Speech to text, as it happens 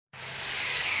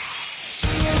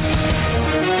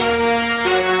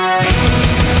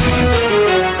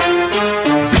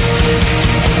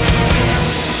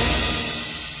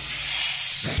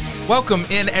Welcome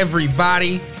in,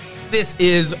 everybody. This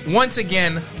is, once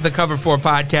again, the Cover 4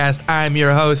 podcast. I'm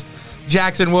your host,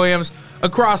 Jackson Williams.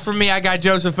 Across from me, I got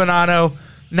Joseph Bonanno.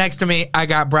 Next to me, I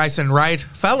got Bryson Wright.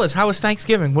 Fellas, how was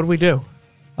Thanksgiving? What did we do?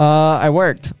 I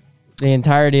worked the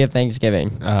entirety of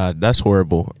Thanksgiving. That's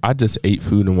horrible. I just ate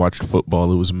food and watched football.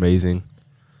 It was amazing.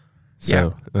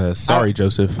 So, sorry,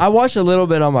 Joseph. I watched a little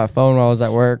bit on my phone while I was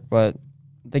at work, but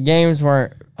the games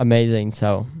weren't amazing,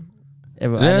 so...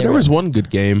 there was one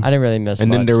good game. I didn't really miss And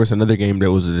much. then there was another game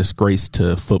that was a disgrace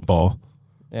to football,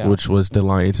 which was the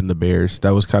Lions and the Bears.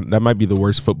 That might be the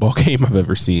worst football game I've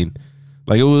ever seen.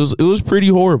 Like, it was pretty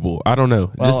horrible. I don't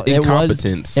know. Well, just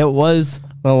incompetence. It was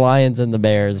the Lions and the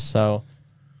Bears, so...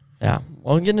 Yeah.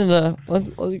 Well,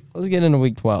 let's get into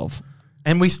Week 12.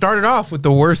 And we started off with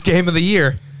the worst game of the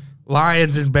year,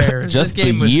 Lions and Bears. Just this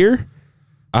game the year?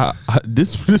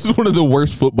 This is one of the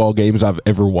worst football games I've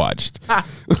ever watched.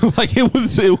 Like, it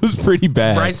was pretty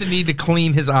bad. Bryson needed to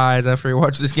clean his eyes after he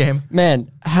watched this game.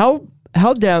 Man, how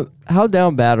down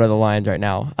bad are the Lions right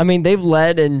now? I mean, they've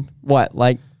led in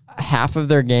like half of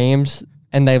their games,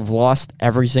 and they've lost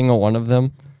every single one of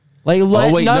them. Like,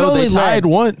 they tied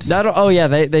once.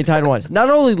 They tied once. Not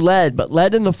only led, but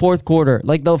led in the fourth quarter,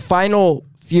 like the final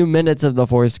few minutes of the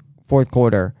fourth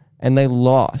quarter, and they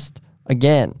lost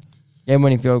again.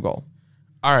 Game-winning field goal.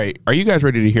 All right, are you guys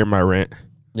ready to hear my rant?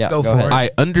 Yeah, go for ahead. it.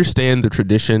 I understand the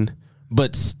tradition,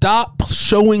 but stop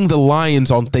showing the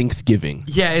Lions on Thanksgiving.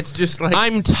 Yeah, it's just like...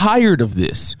 I'm tired of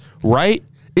this, right?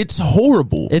 It's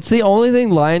horrible. It's the only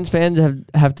thing Lions fans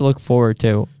have to look forward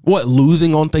to. What,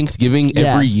 losing on Thanksgiving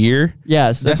every year?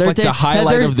 Yes. That's like the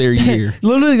highlight of their year.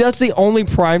 Literally, that's the only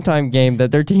primetime game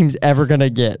that their team's ever going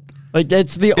to get. Like,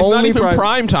 it's only not even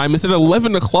prime time. It's at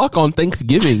 11 o'clock on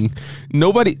Thanksgiving.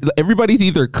 Everybody's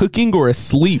either cooking or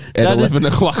asleep at 11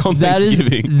 o'clock on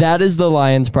Thanksgiving. That is the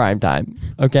Lions prime time.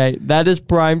 Okay? That is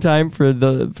prime time for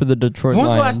the Detroit When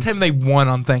was Lions. the last time they won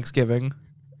on Thanksgiving?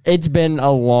 It's been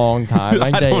a long time. I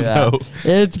can tell you that. know.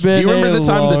 It's been. Do you remember the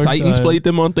time the Titans played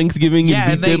them on Thanksgiving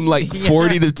and beat them like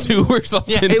 40-2 or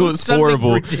something? Yeah, it was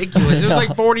horrible. Ridiculous. It was like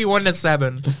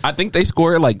 41-7. I think they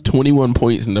scored like 21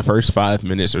 points in the first 5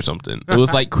 minutes or something. It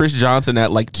was like Chris Johnson had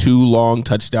like 2 long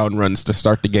touchdown runs to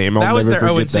start the game. That was their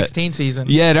 0-16 season.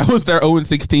 Yeah, that was their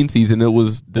 0-16 season. It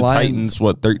was the Lions.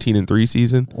 Titans, 13-3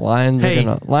 season.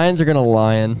 Lions are gonna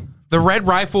lion. The Red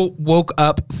Rifle woke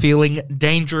up feeling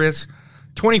dangerous.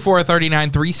 24-39,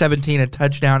 317, a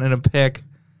touchdown and a pick.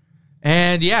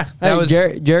 And that was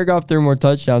Jared Goff threw more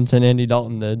touchdowns than Andy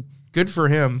Dalton did. good for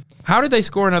him. How did they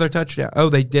score another touchdown? Oh,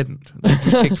 they didn't. They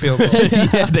just kicked field goal.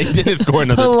 Yeah, they didn't score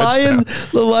another touchdown.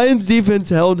 The Lions defense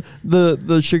held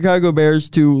the Chicago Bears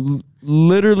to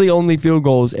literally only field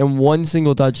goals and one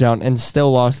single touchdown and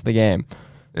still lost the game.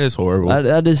 It's horrible.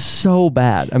 That is so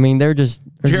bad. I mean, they're just...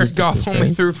 Jared Goff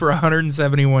only threw for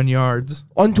 171 yards.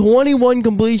 On 21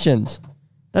 completions.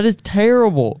 That is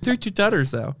terrible. Threw 2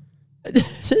 tutters, though.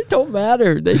 It don't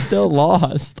matter. They still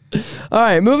lost. All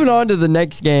right, moving on to the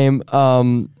next game.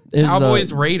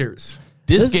 Cowboys Raiders.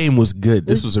 This game was good.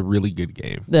 This was a really good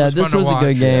game. Yeah, was this fun to was a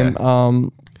good watch,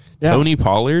 game. Yeah. Tony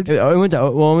Pollard. It went to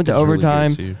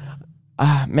overtime. Really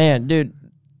Man, dude,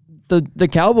 the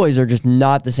Cowboys are just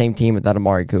not the same team without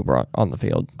Amari Cooper on the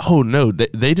field. Oh no,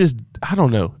 they just, I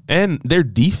don't know, and their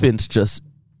defense just.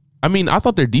 I mean, I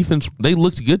thought their defense, they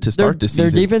looked good to start this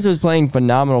season. Their defense was playing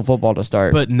phenomenal football to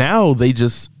start. But now they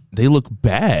look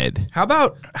bad. How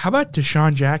about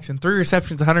Deshaun Jackson? 3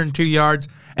 receptions, 102 yards.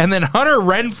 And then Hunter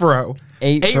Renfrow.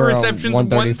 8 receptions,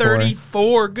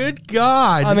 134. Good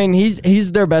God. I mean,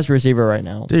 he's their best receiver right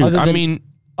now. Dude,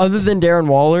 Other than Darren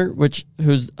Waller,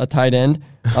 who's a tight end,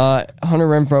 Hunter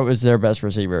Renfrow is their best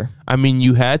receiver. I mean,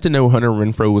 you had to know Hunter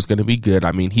Renfrow was going to be good.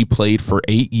 I mean, he played for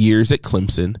 8 years at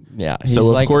Clemson. Yeah.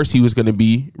 So, of course, he was going to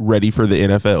be ready for the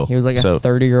NFL. He was like a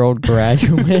 30-year-old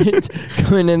graduate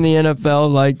coming in the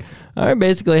NFL. Like, I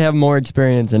basically have more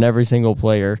experience than every single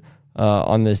player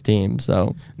on this team.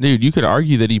 So, dude, you could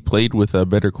argue that he played with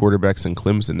better quarterbacks in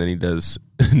Clemson than he does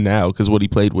now, because he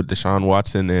played with Deshaun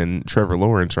Watson and Trevor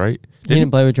Lawrence, right? He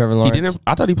didn't play with Trevor Lawrence.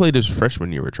 I thought he played his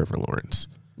freshman year with Trevor Lawrence.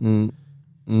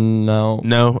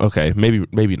 No. Okay,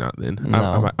 maybe not then.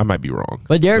 No. I might be wrong.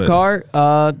 But Derek Carr,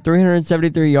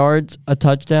 373 yards, a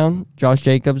touchdown. Josh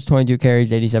Jacobs, 22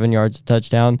 carries, 87 yards, a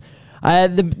touchdown.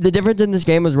 The difference in this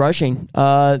game was rushing.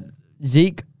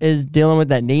 Zeke is dealing with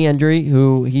that knee injury,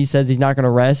 who he says he's not going to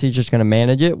rest. He's just going to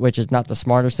manage it, which is not the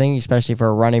smartest thing, especially for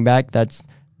a running back that's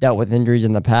dealt with injuries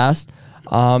in the past.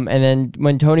 And then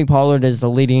when Tony Pollard is the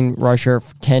leading rusher,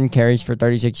 10 carries for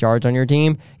 36 yards on your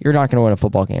team, you're not going to win a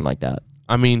football game like that.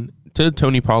 I mean, to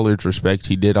Tony Pollard's respect,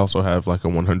 he did also have like a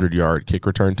 100-yard kick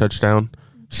return touchdown.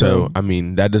 So, I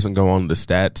mean, that doesn't go on the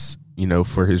stats,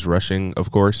 for his rushing, of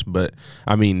course. But,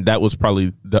 I mean, that was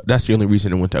probably that's the only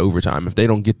reason it went to overtime. If they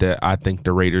don't get that, I think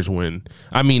the Raiders win.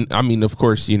 I mean, of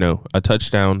course, a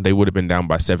touchdown, they would have been down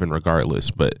by 7 regardless.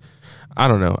 But I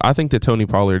don't know. I think that Tony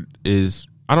Pollard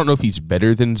I don't know if he's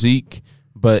better than Zeke,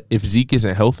 but if Zeke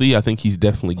isn't healthy, I think he's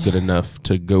definitely good enough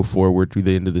to go forward through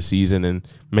the end of the season and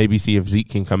maybe see if Zeke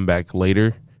can come back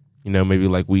later, maybe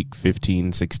like week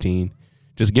 15, 16.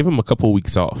 Just give him a couple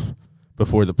weeks off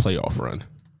before the playoff run.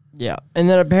 Yeah, and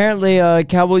then apparently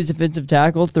Cowboys defensive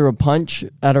tackle threw a punch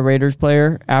at a Raiders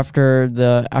player after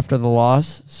the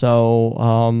loss. So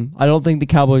I don't think the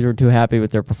Cowboys were too happy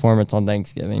with their performance on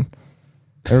Thanksgiving.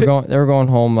 They were going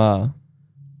home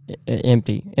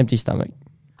empty stomach.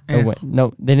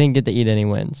 No, they didn't get to eat any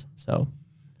wins. So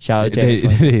shout out James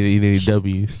Winston. They didn't eat any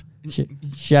W's.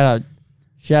 Shout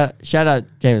out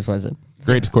James Winston.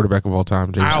 Greatest quarterback of all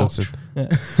time, James Winston.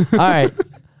 All right.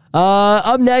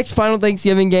 Up next, final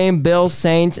Thanksgiving game, Bills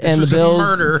Saints, and the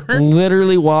Bills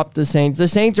literally whopped the Saints. The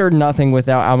Saints are nothing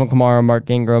without Alvin Kamara, Mark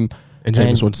Ingram, and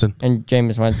Jameis Winston.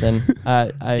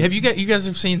 Have you guys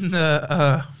have seen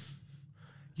the?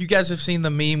 You guys have seen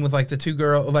the meme with like the two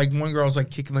girls, like one girl's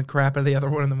like kicking the crap out of the other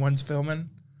one, and the one's filming.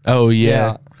 Oh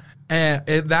yeah, and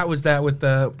that was with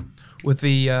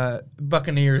the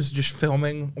Buccaneers just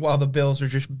filming while the Bills are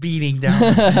just beating down.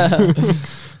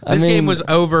 This game was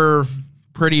over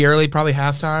pretty early, probably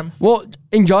halftime. Well,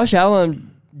 and Josh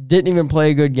Allen didn't even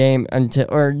play a good game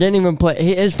didn't even play.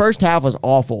 His first half was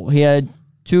awful. He had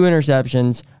 2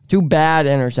 interceptions. 2 bad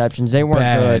interceptions. They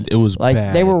weren't good. It was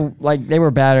bad. They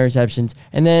were bad interceptions.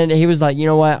 And then he was like, you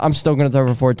know what? I'm still going to throw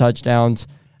for 4 touchdowns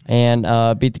and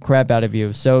beat the crap out of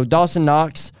you. So Dawson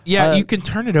Knox. Yeah, you can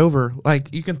turn it over.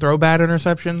 Like you can throw bad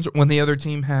interceptions when the other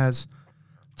team has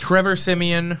Trevor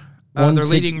Siemian. Their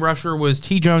leading rusher was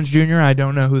T. Jones Jr. I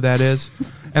don't know who that is.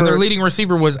 And their leading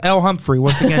receiver was L. Humphrey.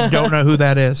 Once again, don't know who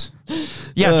that is.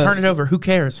 Yeah, turn it over. Who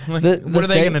cares? Like, what are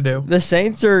they going to do? The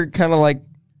Saints are kind of like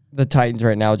the Titans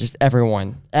right now. Just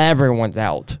everyone's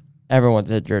out. Everyone's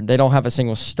injured. They don't have a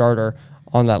single starter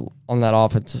on that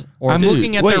offense. I'm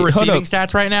looking at their receiving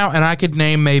stats right now, and I could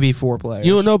name maybe 4 players.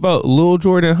 You don't know about Lil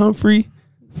Jordan Humphrey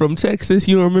from Texas?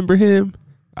 You don't remember him?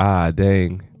 Ah,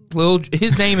 dang.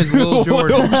 His name is Lil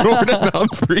Jordan. Jordan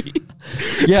Humphrey.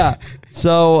 Yeah.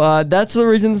 So that's the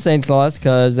reason the Saints lost,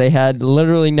 because they had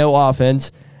literally no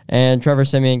offense, and Trevor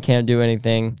Siemian can't do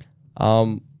anything.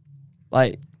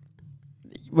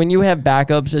 When you have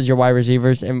backups as your wide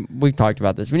receivers, and we've talked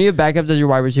about this, when you have backups as your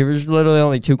wide receivers, there's literally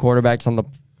only 2 quarterbacks on the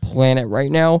planet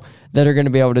right now that are going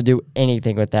to be able to do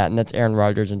anything with that, and that's Aaron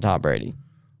Rodgers and Tom Brady.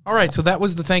 All right, so that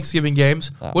was the Thanksgiving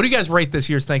games. What do you guys rate this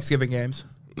year's Thanksgiving games?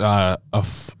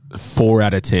 4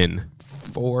 out of 10.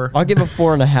 4. I'll give a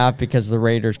 4.5 because the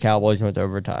Raiders-Cowboys went to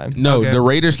overtime. No, okay. The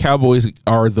Raiders-Cowboys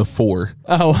are the 4.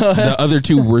 Oh. The other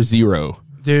 2 were 0.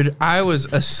 Dude, I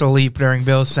was asleep during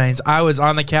Bills Saints. I was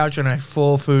on the couch in a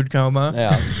full food coma.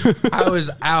 Yeah. I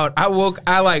was out.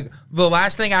 The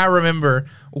last thing I remember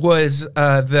was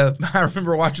I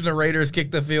remember watching the Raiders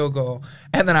kick the field goal,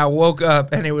 and then I woke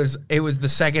up and it was the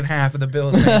second half of the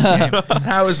Bills Saints game. And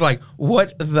I was like,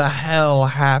 what the hell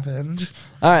happened?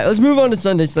 All right, let's move on to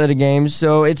Sunday slate of games.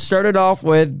 So it started off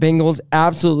with Bengals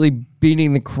absolutely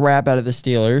beating the crap out of the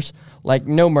Steelers. Like,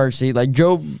 no mercy. Like,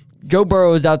 Joe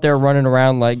Burrow is out there running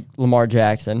around like Lamar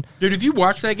Jackson. Dude, if you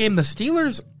watch that game, the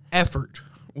Steelers' effort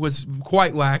was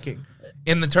quite lacking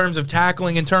in the terms of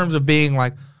tackling, in terms of being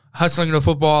like hustling the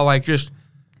football, like just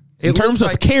in terms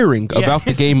of caring about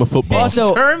the game of football. Also,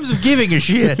 in terms of giving a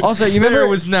shit. Also, you remember it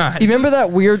was not. You remember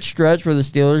that weird stretch where the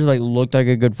Steelers like looked like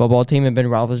a good football team and Ben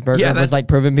Roethlisberger was like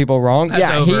proving people wrong?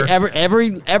 That's over.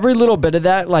 Every little bit of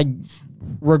that like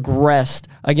regressed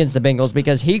against the Bengals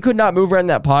because he could not move around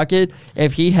that pocket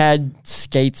if he had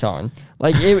skates on.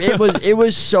 Like it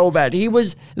was so bad. He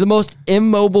was the most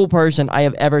immobile person I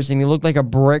have ever seen. He looked like a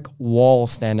brick wall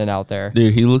standing out there.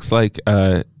 Dude, he looks like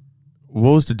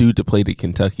what was the dude that played at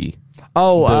Kentucky?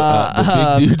 Oh,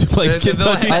 the big dude that played at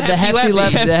Kentucky. The hefty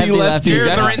lefty.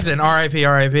 Jared Lorenzen,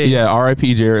 R.I.P. Yeah,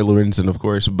 R.I.P. Jared Lorenzen, of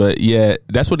course. But yeah,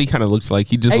 that's what he kind of looks like.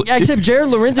 He just except Jared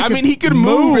Lorenzen. I mean, he could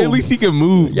move. At least he can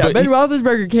move. Yeah, Ben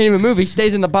Roethlisberger can't even move. He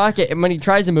stays in the pocket, and when he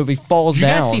tries to move, he falls down.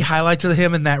 Did you guys see highlights of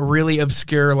him in that really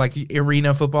obscure like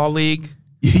arena football league?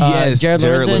 Yes, Jared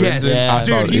Lorenzen. Yes.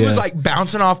 Yeah. Dude, he was like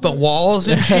bouncing off the walls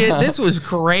and shit. This was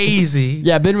crazy.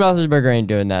 Yeah, Ben Roethlisberger ain't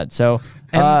doing that. So,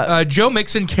 and, Joe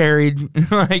Mixon carried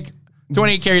like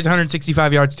 28 carries,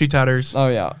 165 yards, 2 tutters. Oh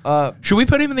yeah. Should we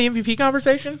put him in the MVP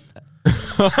conversation?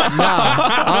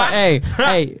 Nah.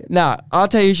 I'll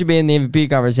tell you, who should be in the MVP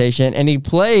conversation. And he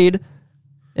played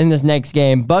in this next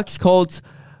game. Bucks Colts.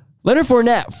 Leonard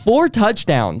Fournette, 4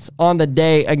 touchdowns on the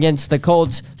day against the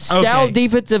Colts. Stout Okay.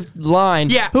 defensive line,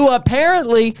 Yeah. who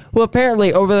apparently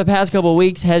over the past couple of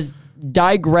weeks has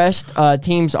digressed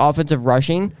teams' offensive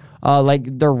rushing,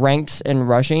 like their ranks in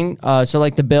rushing. So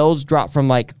like the Bills dropped from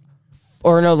like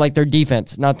their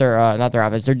defense, not their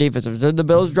offense, their defensive. So the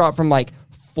Bills dropped from like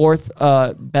 4th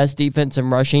best defense in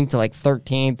rushing to like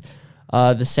 13th.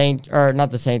 The Saints, or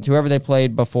not the Saints, whoever they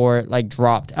played before, like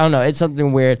dropped. I don't know. It's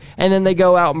something weird. And then they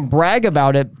go out and brag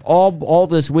about it all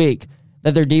this week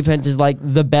that their defense is like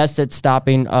the best at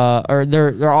stopping, or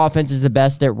their offense is the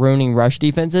best at ruining rush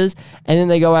defenses. And then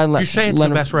they go out and You say it's the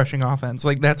best rushing offense.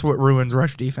 Like, that's what ruins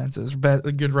rush defenses.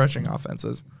 Good rushing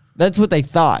offenses. That's what they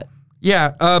thought.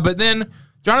 Yeah, but then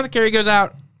Jonathan Carey goes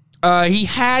out. He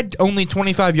had only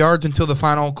 25 yards until the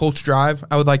final Colts drive.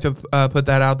 I would like to put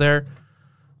that out there.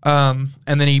 And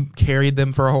then he carried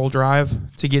them for a whole drive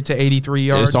to get to 83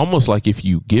 yards. It's almost like if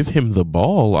you give him the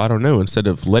ball, I don't know, instead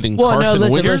of letting Well, no, Carson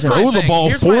listen, Wentz listen. throw the Here's ball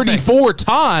my thing. 44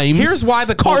 times. Here's why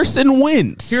the Carson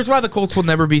Wentz. Here's why the Colts will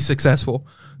never be successful.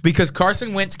 Because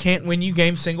Carson Wentz can't win you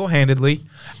games single-handedly,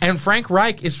 and Frank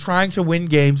Reich is trying to win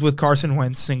games with Carson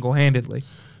Wentz single-handedly.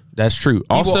 That's true. He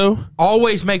Also, will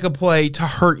always make a play to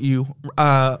hurt you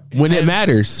when it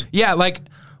matters. Yeah, like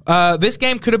this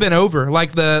game could have been over.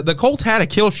 Like the Colts had a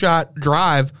kill shot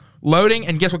drive loading,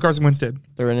 and guess what Carson Wentz did?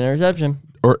 They're an interception.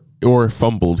 Or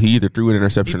fumbled. He either threw an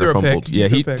interception He or threw a fumbled. pick. Yeah, He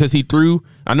threw a pick. because he threw.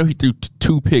 I know he threw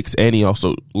 2 picks, and he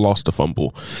also lost a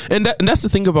fumble. And that's the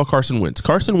thing about Carson Wentz.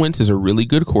 Carson Wentz is a really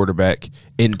good quarterback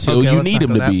until Okay, you let's need not him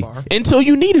go to that be. far. Until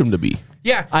you need him to be.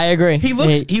 Yeah, I agree. He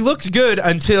looks good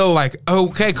until like,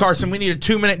 okay, Carson, we need a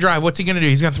 2-minute drive. What's he gonna do?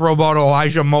 He's gonna throw a ball to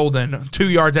Elijah Molden 2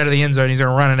 yards out of the end zone. He's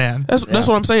gonna run it in. That's what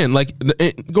I'm saying. Like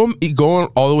going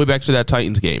all the way back to that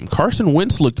Titans game, Carson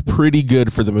Wentz looked pretty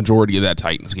good for the majority of that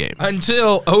Titans game.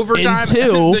 Until overtime.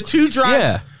 Until- the 2 drives.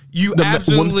 yeah. You The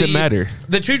absolutely ones that matter.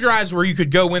 The 2 drives where you could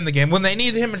go win the game. When they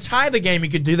needed him to tie the game, he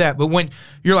could do that. But when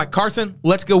you're like, Carson,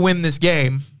 let's go win this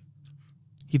game,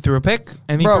 he threw a pick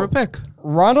and he threw a pick.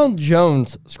 Ronald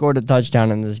Jones scored a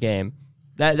touchdown in this game.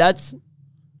 That's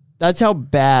how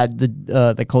bad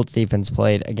the Colts defense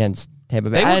played against Tampa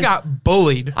Bay. They got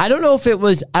bullied. I don't know if it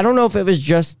was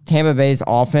just Tampa Bay's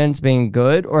offense being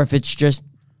good or if it's just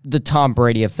the Tom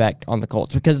Brady effect on the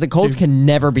Colts, because the Colts can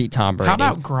never beat Tom Brady. How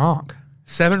about Gronk?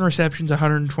 7 receptions,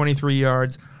 123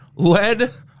 yards.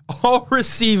 Led all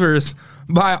receivers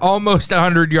by almost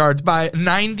 100 yards, by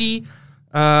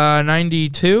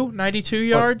 92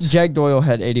 yards. Jack Doyle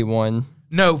had 81.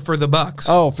 No, for the Bucks.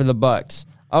 Oh, for the Bucks.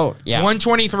 Oh, yeah.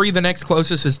 123. The next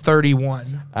closest is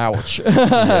 31. Ouch.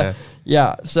 Yeah.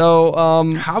 Yeah. So,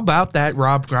 How about that,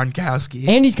 Rob Gronkowski?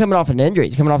 and he's coming off an injury.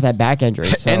 He's coming off that back injury.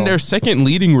 So. And their second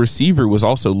leading receiver was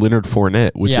also Leonard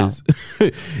Fournette, which Yeah. is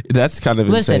that's kind of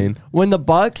Listen, insane. when the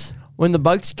Bucks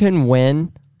can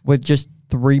win with just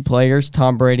 3 players,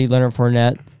 Tom Brady, Leonard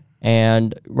Fournette,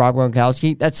 and Rob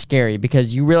Gronkowski, that's scary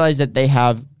because you realize that they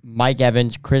have Mike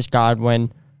Evans, Chris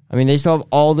Godwin. I mean, they still have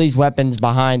all these weapons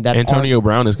behind that. Antonio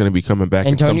Brown is going to be coming back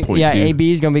at some point yeah, too.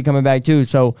 AB is going to be coming back too.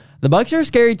 So the Bucks are a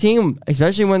scary team,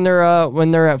 especially when they're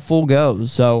at full go.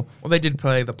 So Well, they did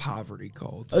play the poverty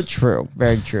Colts. true,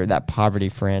 very true. That poverty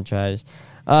franchise.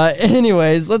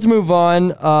 Anyways, let's move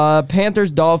on.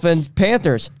 Panthers, Dolphins.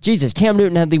 Panthers. Jesus, Cam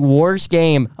Newton had the worst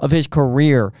game of his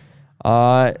career.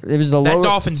 It was the That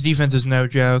Dolphins defense is no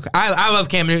joke. I love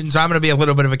Cam Newton, so I'm going to be a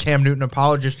little bit of a Cam Newton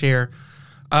apologist here.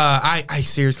 I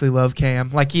seriously love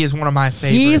Cam. Like, he is one of my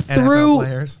He favorite NFL threw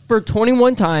players. for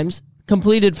 21 times,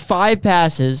 completed 5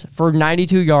 passes for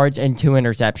 92 yards and 2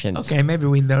 interceptions. Okay, maybe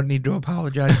we don't need to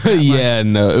apologize. that much. Yeah,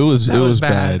 no, it was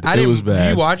bad. I It didn't, was bad. Did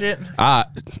you watch it?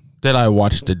 Did I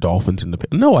watch the Dolphins and the?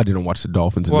 No, I didn't watch the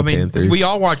Dolphins and Well, I the mean, Panthers. we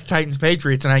all watched Titans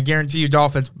Patriots, and I guarantee you,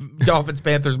 Dolphins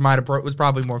Panthers was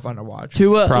probably more fun to watch.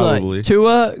 Tua, Probably. look,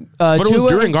 Tua, but it was Tua,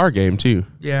 during our game too.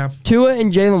 Yeah. Tua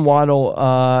and Jalen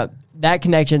Waddle. That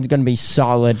connection is going to be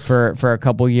solid for a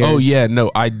couple years. Oh yeah,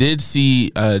 no, I did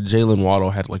see Jalen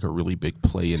Waddle had like a really big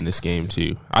play in this game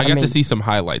too. I got mean- to see some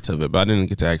highlights of it, but I didn't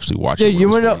get to actually watch Dude, it. you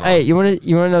want to know? Hey, you want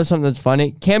to know something that's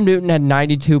funny? Cam Newton had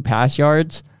 92 pass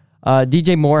yards.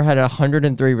 DJ Moore had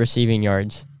 103 receiving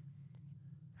yards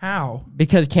How?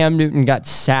 because Cam Newton got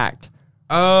sacked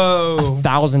Oh.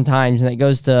 1,000 times, and it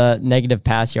goes to negative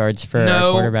pass yards for No.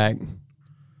 a quarterback.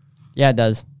 Yeah, it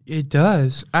does. It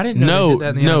does. I didn't know they did that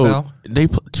in the no, NFL. they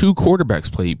 2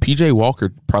 quarterbacks played. PJ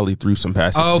Walker probably threw some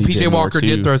passes. Oh, to PJ Moore, Walker too.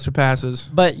 did throw some passes.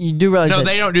 But you do realize No, that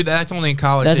they don't do that. That's only in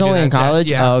college. that's They do only that in set. college?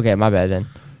 Yeah. Oh, okay, my bad then.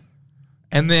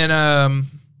 And then,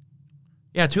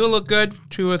 Tua looked good.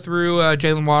 Tua threw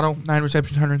Jalen Waddle, 9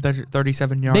 receptions,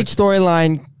 137 yards. Big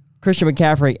storyline, Christian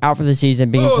McCaffrey out for the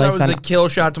season, being Oh, that placed was on a kill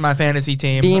shot to my fantasy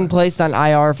team. being placed on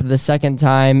IR for the second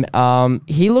time.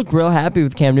 He looked real happy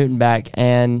with Cam Newton back,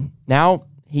 and now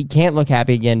he can't look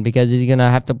happy again because he's gonna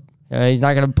have to. He's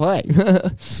not gonna play.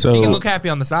 So He can look happy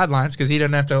on the sidelines because he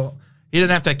didn't have to. He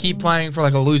didn't have to keep playing for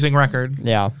like a losing record.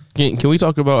 Yeah. can we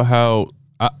talk about how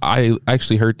I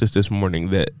actually heard this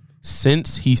morning that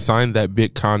since he signed that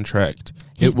big contract,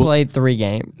 He's played 3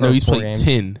 games. No, he's 4 played games.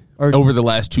 10 Or- over the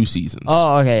last 2 seasons.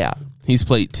 Oh, okay, yeah. He's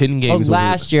played 10 games.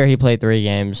 Last year he played 3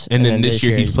 games, And then this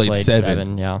year he's played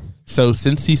 7. Yeah. So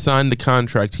since he signed the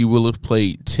contract, he will have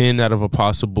played 10 out of a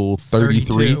possible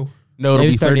 33. 32. No, it'll It be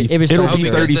was 30 30. it was It'll 30. be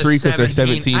Because 33 because they're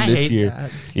 17 17 I this hate year.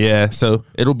 that. Yeah, so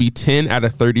it'll be 10 out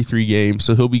of 33 games.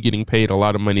 So he'll be getting paid a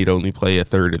lot of money to only play a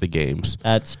third of the games.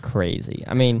 That's crazy.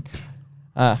 I mean,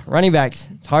 running backs.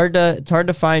 It's hard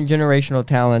to find generational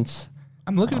talents.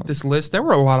 I'm looking at this list. There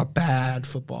were a lot of bad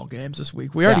football games this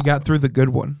week. We already Yeah. got through the good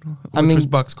one, which mean, was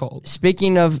Bucks Colts.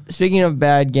 Speaking of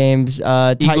bad games,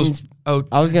 Titans. Eagles. Oh,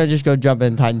 I was gonna just go jump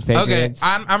in Titans okay. Patriots.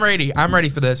 I'm ready. I'm ready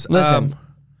for this. Listen,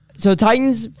 so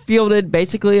Titans fielded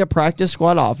basically a practice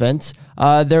squad offense.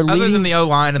 Their other leading than the O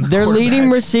line and the their leading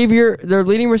quarterback.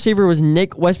 leading receiver was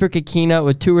Nick Westbrook-Akina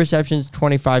with 2 receptions,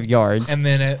 25 yards. and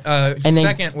then And then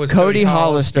second was Cody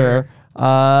Hollister.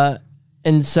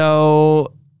 And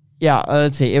so, yeah,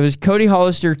 let's see. It was Cody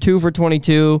Hollister, 2 for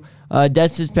 22. Des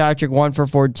Fitzpatrick, 1 for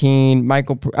 14.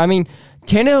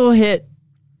 Tannehill hit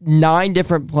 9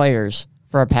 different players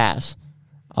for a pass.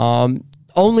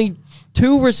 Only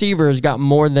 2 receivers got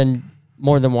more than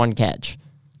 1 catch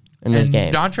in this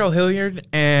game. Dontrell Hilliard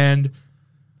and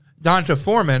Donta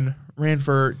Foreman ran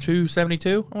for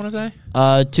 272, I want to say.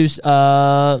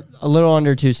 A little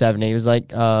under 270. It was like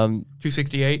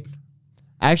 268.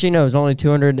 actually no, it was only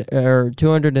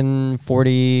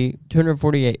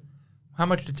 248. How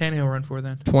much did Tannehill run for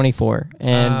then? 24,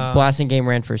 and Blasting Game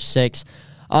ran for 6.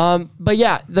 But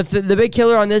yeah, the big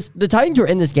killer on this, the Titans were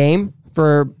in this game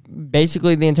for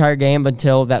basically the entire game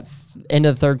until that end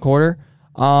of the third quarter.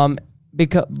 But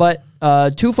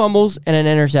 2 fumbles and an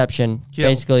interception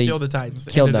basically killed the Titans.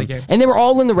 killed them, The game. and they were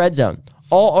all in the red zone.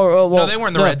 No, they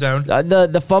weren't in the red zone.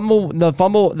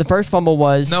 The first fumble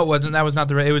was No, it wasn't. That was not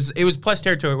the red. It was plus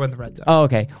territory. It wasn't the red zone. Oh,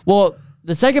 okay. Well,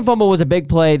 the second fumble was a big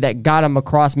play that got him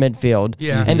across midfield.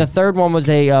 Yeah. And the third one was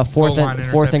a fourth and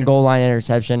interception. goal line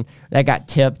interception that got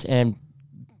tipped and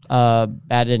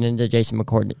batted into Jason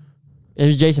McCourtney. It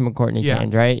was Jason McCourtney's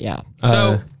hands, right? Yeah.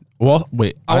 So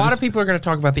Wait. a lot of people are going to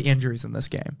talk about the injuries in this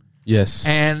game. Yes.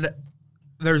 And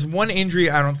there's one injury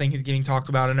I don't think is getting talked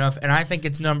about enough, and I think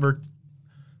it's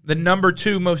the number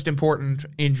 2 most important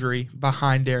injury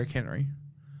behind Derrick Henry,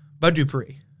 Bud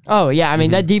Dupree. Oh, yeah. I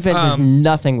mean, that defense is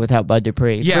nothing without Bud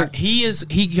Dupree. Yeah, he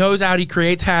goes out, he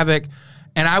creates havoc,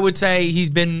 and I would say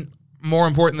he's been more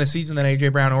important this season than A.J.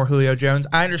 Brown or Julio Jones.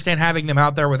 I understand having them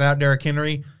out there without Derrick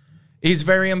Henry is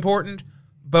very important,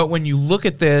 but when you look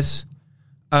at this,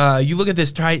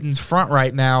 Titans front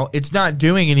right now, it's not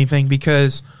doing anything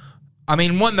because, I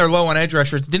mean, one, they're low on edge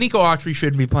rushers. Danico Autry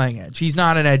shouldn't be playing edge. He's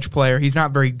not an edge player. He's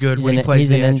not very good when he plays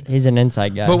the edge. He's an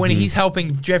inside guy. But when he's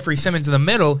helping Jeffrey Simmons in the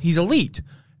middle, he's elite.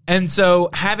 And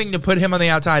so having to put him on the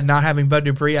outside, not having Bud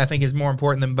Dupree, I think is more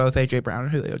important than both A.J. Brown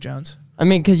and Julio Jones. I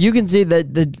mean, because you can see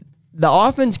that the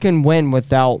offense can win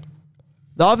without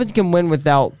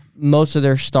most of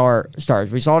their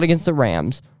stars. We saw it against the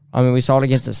Rams. I mean, we saw it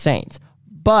against the Saints.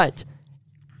 But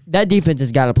that defense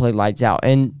has got to play lights out.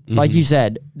 And like you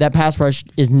said, that pass rush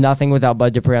is nothing without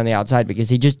Bud Dupree on the outside because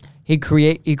he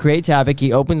creates havoc.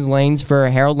 He opens lanes for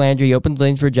Harold Landry. He opens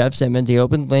lanes for Jeff Simmons. He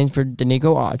opens lanes for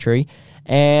Danico Autry.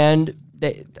 And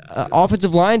the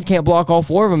offensive lines can't block all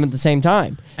 4 of them at the same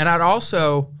time. And I'd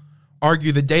also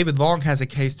argue that David Long has a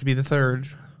case to be the third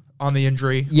on the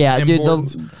injury. Yeah,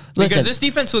 importance. dude. Because this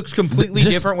defense looks completely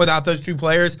different without those 2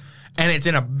 players, and it's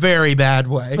in a very bad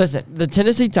way. Listen, the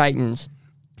Tennessee Titans.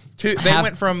 They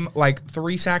went from like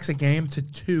 3 sacks a game to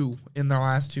 2 in their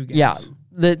last 2 games. Yeah,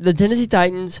 the Tennessee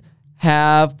Titans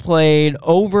have played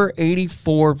over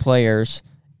 84 players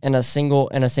in a single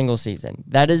season.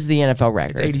 That is the NFL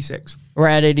record. It's 86. We're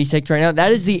at 86 right now.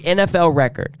 That is the NFL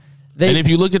record. And if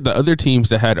you look at the other teams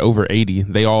that had over 80,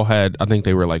 they all had, I think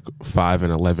they were like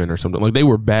 5-11 or something. Like they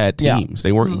were bad teams.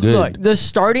 They weren't good. Look, the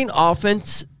starting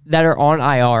offense that are on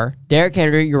IR, Derrick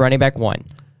Henry, your running back 1.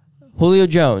 Julio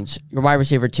Jones, your wide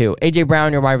receiver 2. A.J.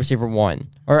 Brown, your wide receiver 1.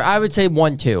 Or I would say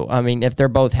 1-2. I mean, if they're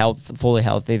both fully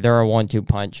healthy, they're a 1-2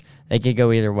 punch. They could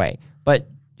go either way. But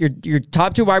your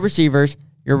top 2 wide receivers,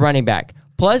 your running back.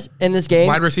 Plus, in this game...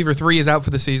 Wide receiver 3 is out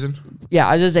for the season. Yeah,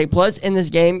 I was going to say, plus in this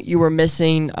game, you were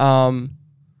missing... Run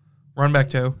back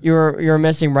 2. You're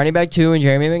missing running back 2 and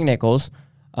Jeremy McNichols.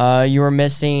 You were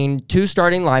missing 2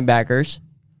 starting linebackers.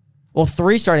 Well,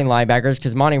 3 starting linebackers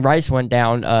because Monty Rice went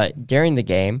down during the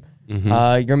game.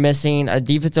 You're missing a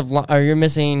defensive you're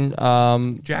missing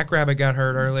Jackrabbit got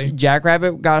hurt early.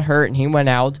 Jackrabbit got hurt and he went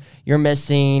out. You're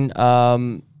missing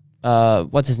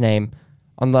what's his name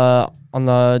on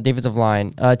the defensive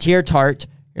line? Tier Tart.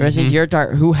 You're missing Tier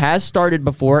Tart, who has started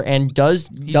before and does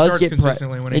get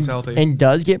consistently when he's healthy and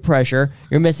does get pressure.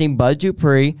 You're missing Bud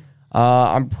Dupree.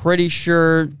 I'm pretty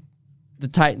sure the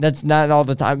Titan. That's not all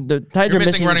the time. The Titans You're are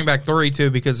missing running back 3 too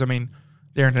because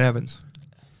Darrington Evans.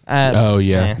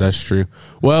 That's true.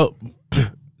 Well,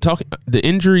 the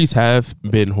injuries have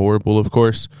been horrible, of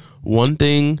course. One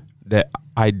thing that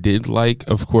I did like,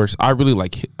 of course, I really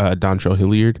like Dontrell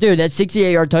Hilliard. Dude, that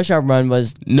 68-yard touchdown run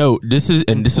was this is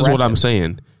what I'm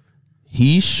saying.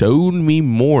 He showed me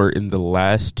more in the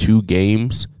last 2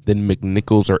 games than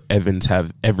McNichols or Evans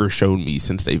have ever shown me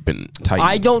since they've been Titans.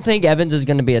 I don't think Evans is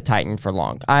going to be a Titan for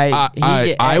long.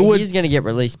 He's going to get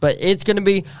released, but it's going to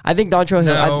be. I think Dontrell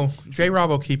Hill. No,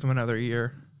 J-Rob will keep him another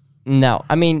year. No,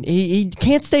 I mean he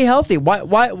can't stay healthy.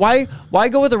 Why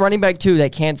go with a running back 2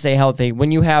 that can't stay healthy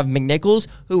when you have McNichols,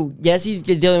 who yes he's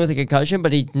dealing with a concussion,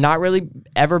 but he's not really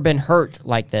ever been hurt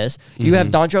like this. You have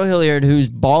Dontrell Hilliard who's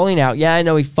balling out. Yeah, I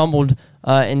know he fumbled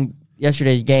in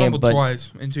yesterday's game, but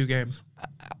twice in 2 games.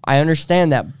 I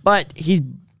understand that, but he's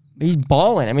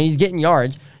balling. I mean, he's getting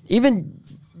yards. Even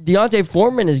Deontay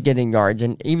Foreman is getting yards,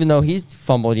 and even though he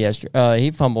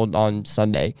fumbled on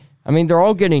Sunday. I mean, they're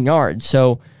all getting yards.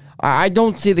 So I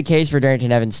don't see the case for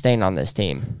Darrington Evans staying on this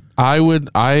team. I would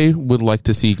like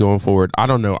to see going forward. I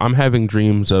don't know. I'm having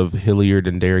dreams of Hilliard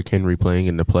and Derrick Henry playing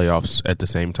in the playoffs at the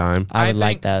same time. I would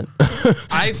like that.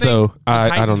 I think the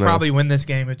Titans probably win this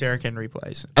game if Derrick Henry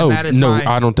plays. And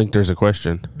I don't think there's a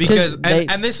question. Because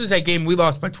and this is a game we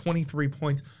lost by 23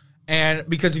 points. And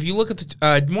because if you look at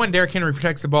the Derrick Henry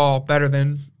protects the ball better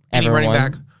than any running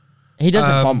back. He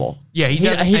doesn't fumble. Yeah, he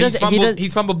does.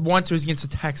 He's fumbled once. It was against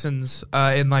the Texans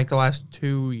in the last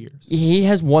 2 years. He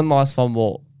has 1 lost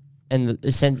fumble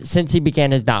since he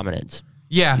began his dominance.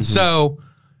 Yeah, so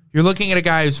you're looking at a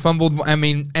guy who's fumbled. I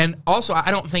mean, and also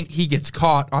I don't think he gets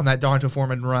caught on that Donta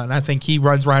Foreman run. I think he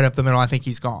runs right up the middle. I think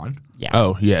he's gone. Yeah.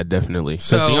 Oh yeah, definitely.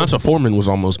 Because Deonta Foreman was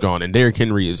almost gone, and Derrick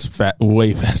Henry is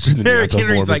way faster than Derrick Deonta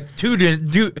Henry's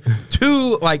Foreman.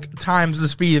 two times the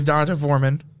speed of Donta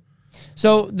Foreman.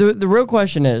 So the real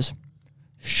question is,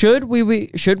 should we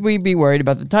be worried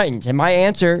about the Titans? And my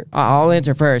answer, I'll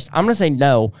answer first. I'm going to say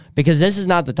no, because this is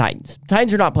not the Titans. The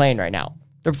Titans are not playing right now.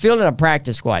 They're fielding a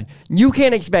practice squad. You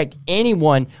can't expect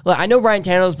anyone. Look, I know Ryan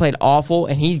Tannehill's played awful,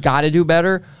 and he's got to do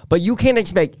better, but you can't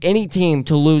expect any team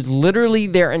to lose literally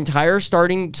their entire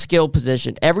starting skill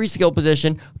position, every skill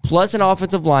position, plus an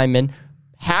offensive lineman,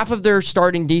 half of their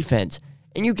starting defense.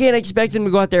 And you can't expect them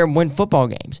to go out there and win football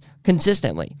games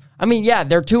consistently. I mean, yeah,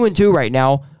 they're 2-2 right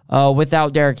now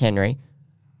without Derrick Henry,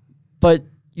 but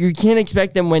you can't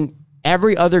expect them when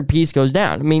every other piece goes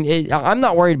down. I mean, I'm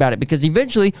not worried about it because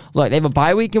eventually, look, they have a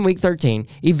bye week in week 13.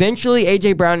 Eventually,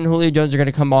 A.J. Brown and Julio Jones are going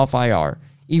to come off IR.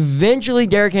 Eventually,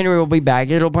 Derrick Henry will be back.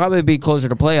 It'll probably be closer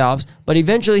to playoffs, but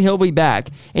eventually he'll be back.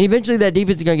 And eventually that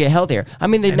defense is going to get healthier. I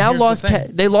mean, they've now lost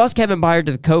they lost Kevin Byard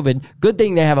to the COVID. Good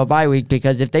thing they have a bye week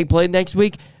because if they played next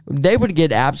week, they would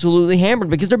get absolutely hammered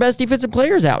because their best defensive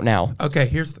player's out now. Okay,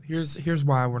 here's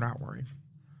why we're not worried.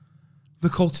 The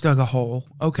Colts dug a hole.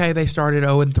 Okay, they started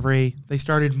 0-3. They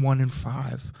started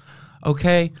 1-5.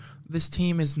 Okay, this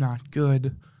team is not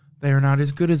good. They are not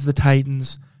as good as the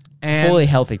Titans. And fully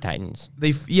healthy Titans.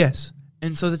 Yes.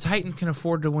 And so the Titans can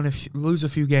afford to lose a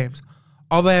few games.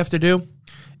 All they have to do,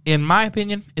 in my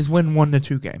opinion, is win 1 to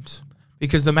 2 games.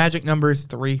 Because the magic number is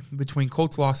 3 between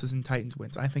Colts losses and Titans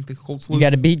wins. I think the Colts lose. You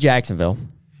got to beat Jacksonville.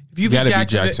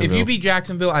 If you beat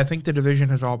Jacksonville, I think the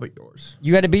division is all but yours.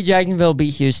 You got to beat Jacksonville,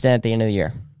 beat Houston at the end of the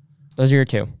year. Those are your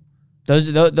 2. Those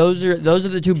are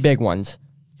the 2 big ones.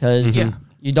 Because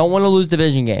you don't want to lose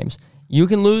division games. You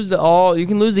can lose the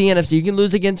NFC. You can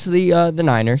lose against the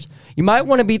Niners. You might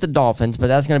want to beat the Dolphins, but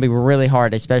that's going to be really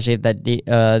hard, especially if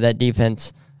that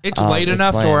defense. It's late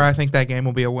enough to where I think that game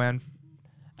will be a win.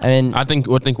 I mean, I think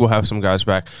we'll have some guys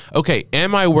back. Okay,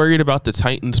 am I worried about the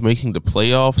Titans making the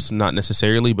playoffs? Not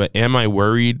necessarily, but am I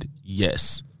worried?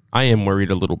 Yes, I am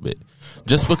worried a little bit.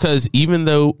 Just because even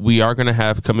though we are going to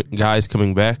have guys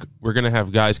coming back, we're going to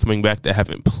have guys coming back that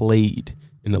haven't played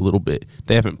in a little bit.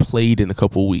 They haven't played in a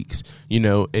couple weeks,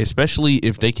 especially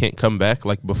if they can't come back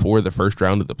like before the first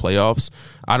round of the playoffs.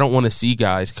 I don't want to see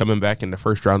guys coming back in the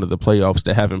first round of the playoffs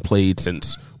that haven't played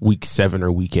since week 7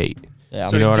 or week 8. Yeah.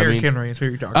 So You know what I Derrick mean? Henry is who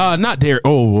you're talking about. Not Derrick.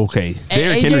 Oh, okay.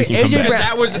 Derrick Henry can come AJ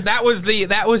back. Brown- That was the AJ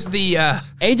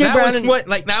that Brown was and- what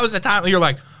like that was the time you're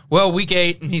like, well, week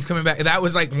 8 and he's coming back. That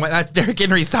was like that's Derrick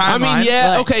Henry's timeline. I mean,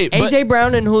 yeah, But okay. But, AJ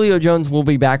Brown and Julio Jones will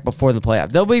be back before the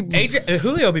playoff. They'll be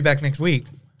Julio will be back next week.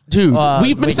 dude,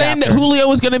 we've been week saying after. that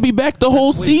Julio is going to be back the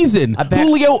whole season. I bet-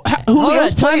 Julio's on,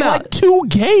 played time out. like 2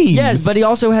 games. yes, but he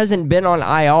also hasn't been on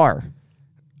IR.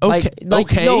 Okay.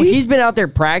 No, he's been out there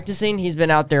practicing. He's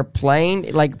been out there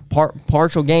playing like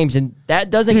partial games, and that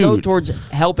doesn't go Dude. towards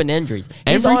helping injuries.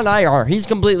 He's Every- on IR. He's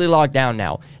completely locked down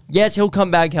now. Yes, he'll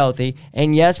come back healthy,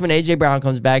 and yes, when AJ Brown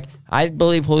comes back, I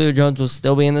believe Julio Jones will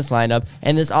still be in this lineup,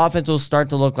 and this offense will start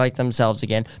to look like themselves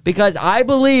again. Because I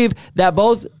believe that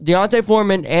both Deontay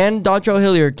Foreman and Dontrell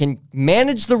Hilliard can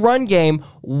manage the run game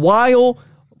while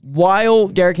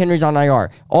Derrick Henry's on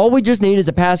IR. All we just need is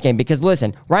a pass game because,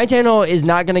 listen, Ryan Tannehill is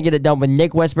not going to get it done with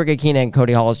Nick Westbrook-Akina and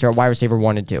Cody Hollister at wide receiver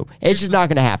 1 and 2. It's just not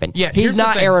going to happen. Yeah, He's here's the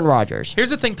not thing. Aaron Rodgers. Here's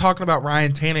the thing talking about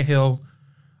Ryan Tannehill,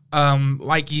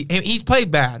 like he's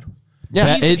played bad.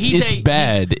 Yeah, It's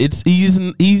bad.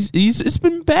 It's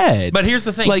been bad. But here's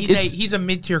the thing: Like, he's a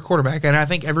mid-tier quarterback, and I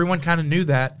think everyone kind of knew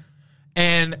that.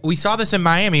 And we saw this in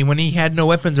Miami when he had no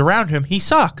weapons around him. He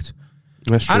sucked.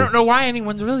 That's true. I don't know why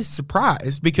anyone's really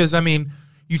surprised because, I mean,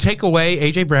 you take away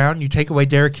A.J. Brown, you take away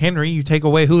Derrick Henry, you take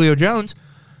away Julio Jones,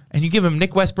 and you give him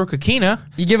Nick Westbrook-Akina.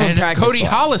 You give him and practice Cody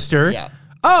squad. Hollister. Yeah.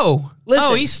 Oh,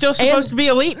 he's still supposed to be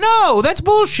elite? No, that's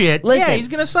bullshit. Listen. Yeah, he's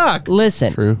going to suck.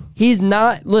 Listen, True. he's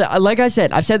not. Like I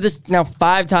said, I've said this now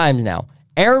 5 times now.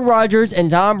 Aaron Rodgers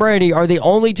and Tom Brady are the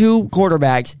only 2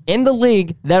 quarterbacks in the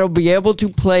league that will be able to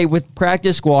play with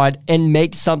practice squad and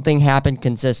make something happen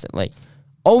consistently.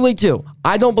 Only 2.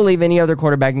 I don't believe any other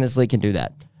quarterback in this league can do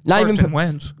that. Not Carson even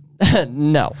Wentz.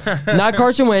 no, not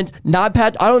Carson Wentz. Not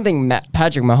Pat. I don't think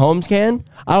Patrick Mahomes can.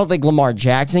 I don't think Lamar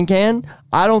Jackson can.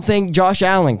 I don't think Josh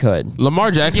Allen could. Lamar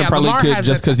Jackson Yeah, probably Lamar could has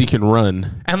just a- because he can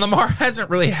run. And Lamar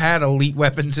hasn't really had elite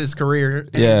weapons his career. and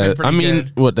he's Yeah, been pretty I mean,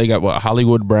 good. what they got? What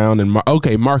Hollywood Brown and Mark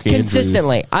Andrews.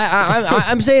 Consistently,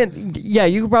 I'm saying, yeah,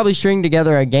 you could probably string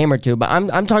together a game or 2, but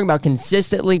I'm talking about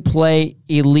consistently play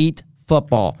elite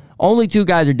football. Only 2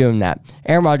 guys are doing that: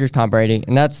 Aaron Rodgers, Tom Brady,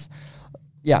 and that's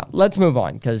yeah. Let's move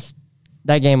on because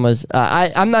that game was.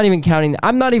 I'm not even counting.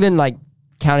 I'm not even like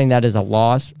counting that as a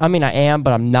loss. I mean, I am,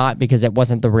 but I'm not because it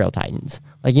wasn't the real Titans.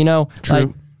 Like True. Like,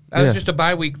 That was just a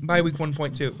bye week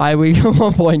 1.2. by week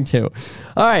 1.2.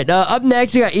 All right, up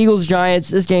next we got Eagles Giants.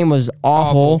 This game was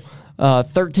awful.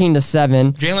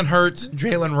 13-7. Jalen Hurts,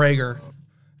 Jalen Rager.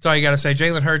 That's all you got to say.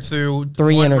 Jalen Hurts threw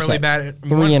 3 one really bad,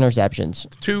 interceptions.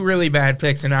 2 really bad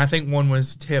picks, and I think one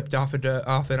was tipped off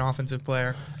an offensive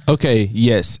player. Okay,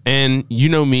 yes. And you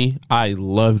know me, I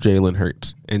love Jalen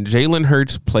Hurts. And Jalen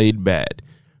Hurts played bad.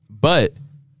 But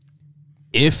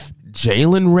if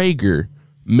Jalen Rager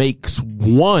makes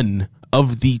one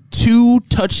of the 2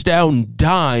 touchdown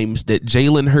dimes that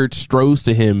Jalen Hurts throws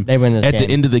to him They win this at game. the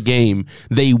end of the game,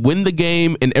 they win the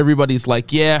game, and everybody's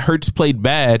like, yeah, Hurts played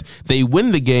bad. They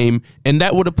win the game, and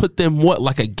that would have put them,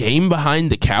 like a game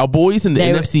behind the Cowboys in the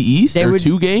They would- NFC East, or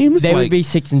 2 games? They Like, would be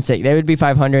 6-6. They would be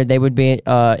 500. They would be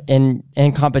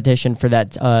in competition for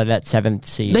that 7th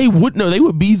seed. They would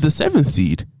be the 7th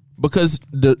seed because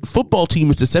the football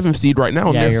team is the 7th seed right now,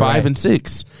 and Yeah, they're you're 5 right. and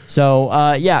 6. So,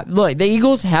 look, the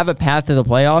Eagles have a path to the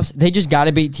playoffs. They just got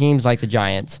to beat teams like the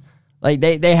Giants. Like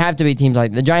they have to beat teams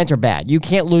like the Giants are bad. You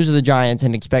can't lose to the Giants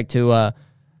and expect to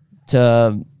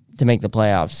make the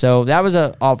playoffs. So that was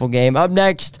an awful game. Up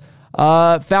next,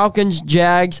 Falcons,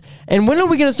 Jags, and when are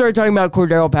we going to start talking about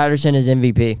Cordero Patterson as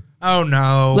MVP? Oh,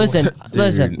 no. Listen.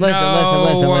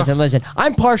 No.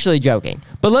 I'm partially joking,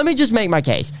 but let me just make my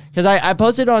case because I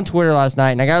posted on Twitter last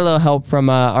night and I got a little help from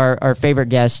our favorite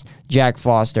guest, Jack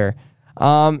Foster.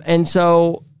 And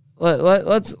so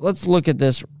let's look at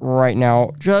this right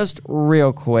now, just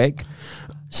real quick.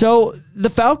 So the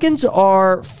Falcons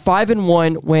are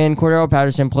 5-1 when Cordero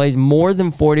Patterson plays more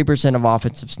than 40% of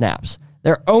offensive snaps.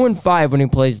 They're 0-5 when he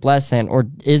plays less than or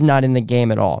is not in the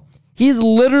game at all. He's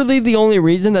literally the only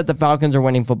reason that the Falcons are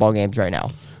winning football games right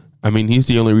now. I mean, he's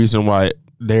the only reason why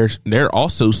they're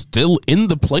also still in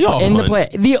the playoff In the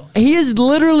hunt. play, he is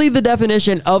literally the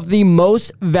definition of the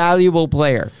most valuable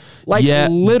player. Like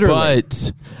literally.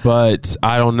 But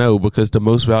I don't know because the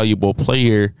most valuable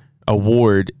player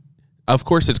award, of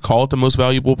course, it's called the most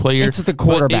valuable player. It's the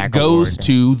quarterback But it goes award.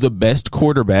 to the best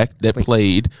quarterback that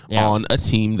played Yeah. on a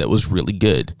team that was really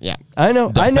good. Yeah, I know.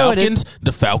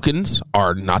 The Falcons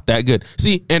are not that good.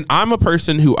 See, and I'm a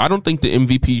person who I don't think the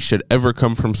MVP should ever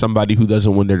come from somebody who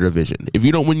doesn't win their division. If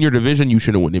you don't win your division, you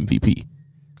shouldn't win MVP.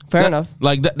 Fair enough.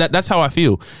 Like that's how I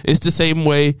feel. It's the same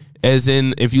way as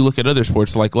in if you look at other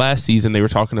sports. Like last season, they were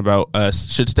talking about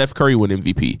should Steph Curry win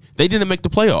MVP? They didn't make the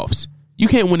playoffs. You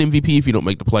can't win MVP if you don't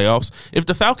make the playoffs. If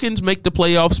the Falcons make the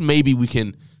playoffs, maybe we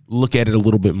can look at it a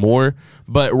little bit more.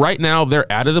 But right now, they're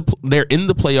in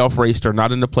the playoff race. They're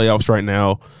not in the playoffs right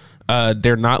now.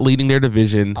 They're not leading their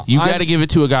division. You got to give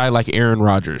it to a guy like Aaron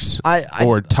Rodgers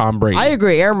or Tom Brady. I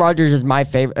agree. Aaron Rodgers is my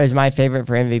favorite. Is my favorite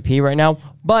for MVP right now.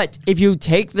 But if you look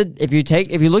at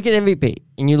MVP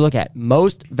and you look at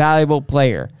most valuable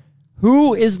player,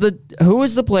 who is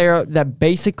the player that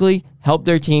basically helped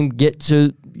their team get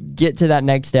to that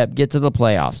next step, get to the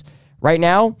playoffs? Right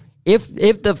now,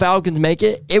 if the Falcons make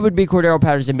it, it would be Cordero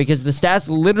Patterson because the stats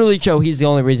literally show he's the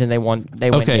only reason they win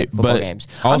football games.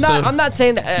 Also, I'm not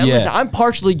saying that. Listen, I'm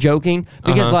partially joking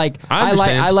because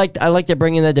I like to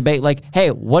bring in the debate. Like,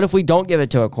 hey, what if we don't give it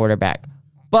to a quarterback?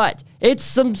 But it's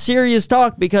some serious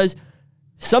talk because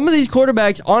some of these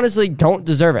quarterbacks honestly don't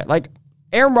deserve it. Like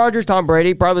Aaron Rodgers, Tom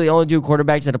Brady, probably the only two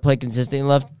quarterbacks that have played consistently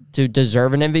enough to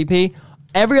deserve an MVP.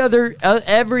 Every other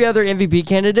MVP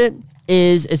candidate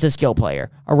is a skill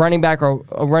player, a running back,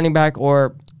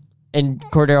 or in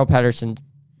Cordero Patterson,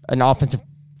 an offensive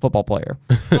football player.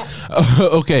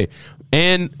 Okay.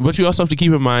 But you also have to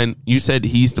keep in mind, you said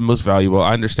he's the most valuable.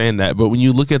 I understand that. But when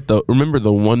you look at remember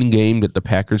the one game that the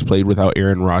Packers played without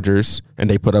Aaron Rodgers and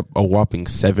they put up a whopping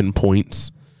 7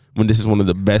 points when this is one of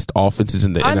the best offenses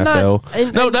in the NFL?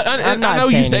 I know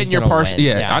you're saying you're partially.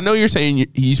 Yeah, I know you're saying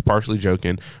he's partially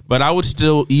joking, but I would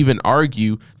still even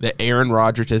argue that Aaron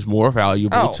Rodgers is more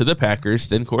valuable to the Packers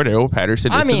than Cordero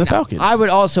Patterson is to the Falcons. I would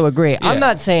also agree. Yeah. I'm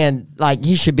not saying like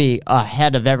he should be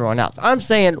ahead of everyone else. I'm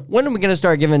saying when are we going to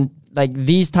start giving like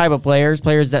these type of players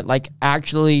that like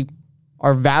actually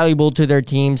are valuable to their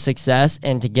team's success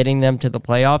and to getting them to the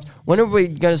playoffs? When are we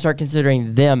going to start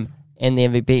considering them in the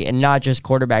MVP and not just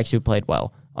quarterbacks who played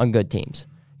well on good teams?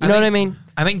 You know what I mean?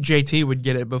 I think JT would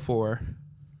get it before.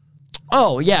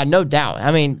 Oh, yeah, no doubt.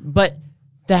 I mean, but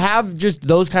to have just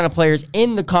those kind of players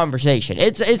in the conversation,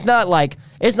 it's not like,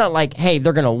 hey,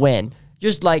 they're going to win.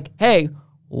 Just like, hey,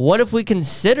 what if we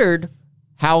considered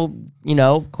how,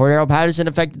 Cordero Patterson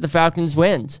affected the Falcons'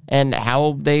 wins and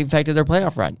how they affected their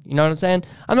playoff run? You know what I'm saying?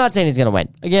 I'm not saying he's going to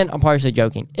win. Again, I'm partially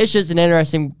joking. It's just an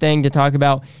interesting thing to talk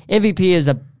about. MVP is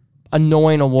a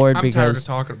annoying award I'm because tired of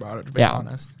talking about it, to be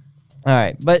honest. All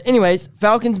right. But anyways,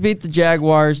 Falcons beat the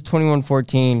Jaguars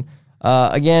 21-14.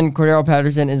 Again, Cordero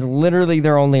Patterson is literally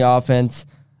their only offense.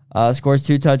 Scores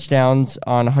 2 touchdowns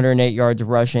on 108 yards of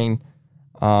rushing.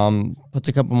 Puts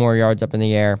a couple more yards up in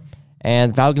the air.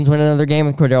 And Falcons win another game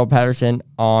with Cordero Patterson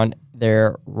on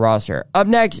their roster. Up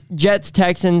next, Jets,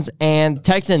 Texans, and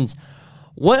Texans.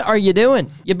 What are you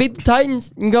doing? You beat the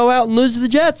Titans and go out and lose to the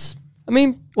Jets. I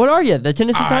mean, what are you, the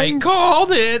Tennessee Titans? I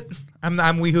called it.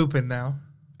 I'm wee hooping now.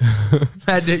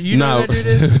 That dude,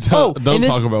 don't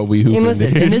talk about wee hooping. And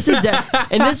listen, and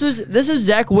this is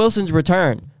Zach Wilson's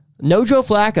return. No Joe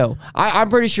Flacco. I'm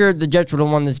pretty sure the Jets would have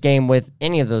won this game with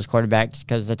any of those quarterbacks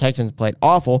because the Texans played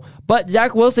awful. But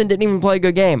Zach Wilson didn't even play a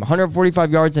good game.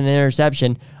 145 yards and an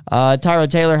interception. Tyrod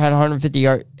Taylor had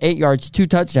 158 yards, 2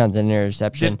 touchdowns and an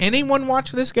interception. Did anyone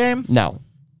watch this game? No.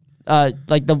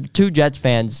 Like the 2 Jets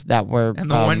fans that were... And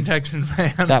the 1 Texan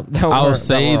fan. I'll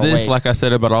say this like I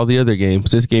said about all the other games.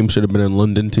 This game should have been in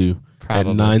London too.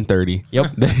 Probably. At 9:30. Yep.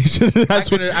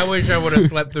 I wish I would have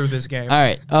slept through this game. All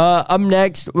right. Up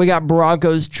next, we got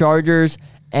Broncos, Chargers,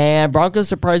 and Broncos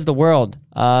surprised the world.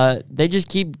 They just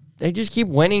keep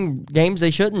winning games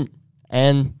they shouldn't,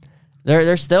 and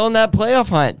they're still in that playoff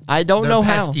hunt. I don't know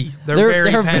pesky. how. They're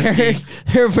very pesky.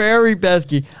 They're very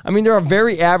pesky. I mean, they're a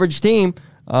very average team.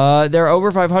 They're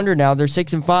over 500 now. They're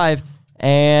 6-5,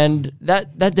 and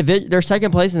that division. They're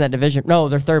second place in that division. No,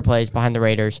 they're third place behind the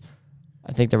Raiders.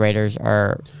 I think the Raiders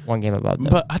are 1 game above them.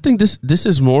 But I think this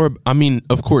is more. I mean,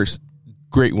 of course,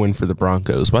 great win for the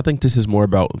Broncos, but I think this is more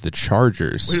about the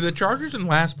Chargers. Wait, are the Chargers in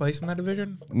last place in that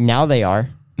division? Now they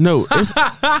are. No, it's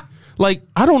like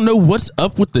I don't know what's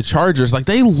up with the Chargers. Like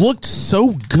they looked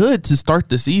so good to start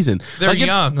the season. They're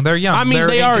young. They're young. I mean,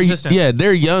 they are. Yeah,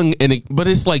 they're young, but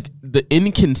it's like the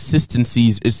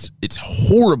inconsistencies. It's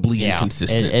horribly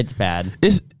inconsistent. It's bad.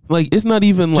 It's not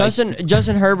even like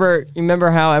Justin Herbert. You remember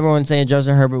how everyone's saying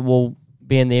Justin Herbert will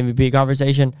be in the MVP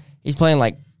conversation? He's playing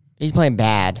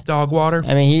bad. Dog water.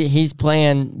 I mean, he's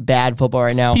playing bad football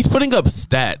right now. He's putting up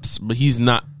stats, but he's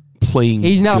not playing.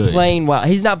 He's not good. playing well.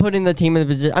 He's not putting the team in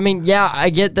the position. I mean, yeah,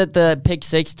 I get that the pick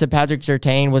 6 to Patrick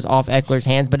Surtain was off Eckler's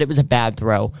hands, but it was a bad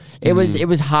throw. It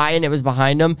was high and it was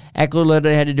behind him. Eckler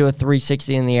literally had to do a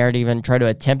 360 in the air to even try to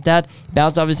attempt that.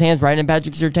 Bounced off his hands right in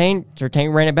Patrick Surtain.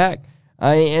 Surtain ran it back.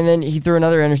 And then he threw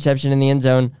another interception in the end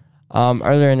zone.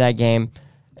 earlier in that game.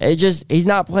 He's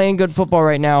not playing good football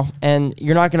right now, and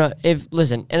you're not gonna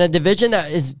listen in a division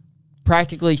that is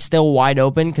practically still wide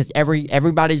open because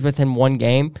everybody's within one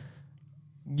game.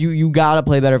 You gotta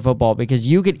play better football because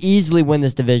you could easily win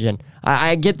this division.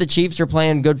 I get the Chiefs are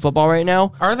playing good football right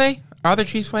now. Are they? Are the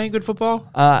Chiefs playing good football?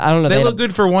 I don't know. They look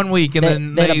good for 1 week, and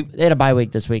then they had a bye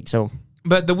week this week, so.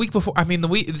 But the week before,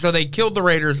 so they killed the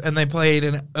Raiders, and they played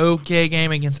an okay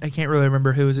game against. I can't really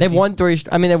remember who was. They've won 3.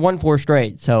 They've won 4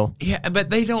 straight. So yeah, but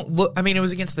they don't look. I mean, it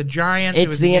was against the Giants.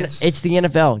 It's the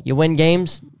NFL. You win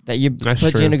games that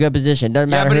put you in a good position. Doesn't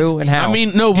matter who and how. I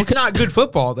mean, no, it's not good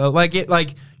football though.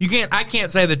 You can't. I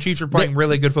can't say the Chiefs are playing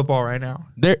really good football right now.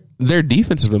 Their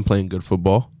defense has been playing good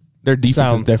football. Their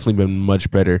defense has definitely been much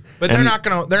better. But they're not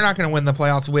gonna win the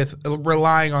playoffs with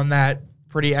relying on that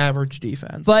pretty average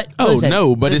defense. But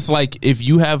it's like if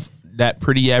you have that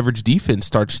pretty average defense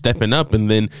starts stepping up,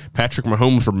 and then Patrick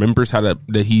Mahomes remembers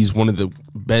that he's one of the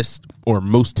best or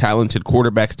most talented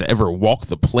quarterbacks to ever walk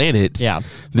the planet. Yeah.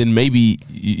 Then maybe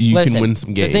you can win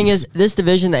some games. The thing is, this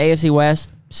division, the AFC West,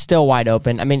 still wide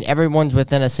open. I mean, everyone's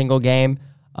within a single game,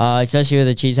 especially with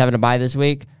the Chiefs having a bye this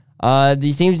week.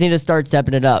 These teams need to start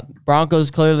stepping it up. Broncos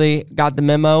clearly got the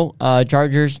memo.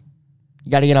 Chargers,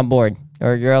 you got to get on board,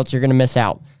 or else you're going to miss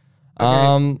out.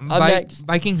 Okay.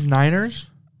 Vikings, Niners.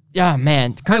 Yeah,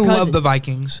 man. I love the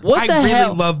Vikings. What the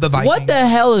hell? Love the Vikings. What the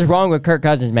hell is wrong with Kirk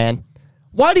Cousins, man?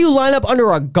 Why do you line up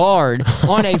under a guard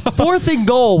on a 4th and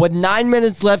goal with 9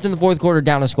 minutes left in the 4th quarter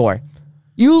down a score?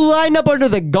 You line up under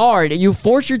the guard and you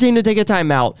force your team to take a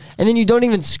timeout, and then you don't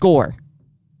even score.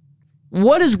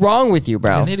 What is wrong with you,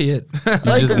 bro? An idiot.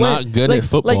 He's just not good at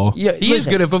football. He is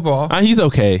good at football. He's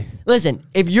okay. Listen,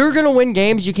 if you're going to win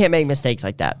games, you can't make mistakes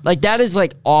like that. That is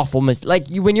awful.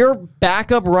 When your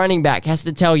backup running back has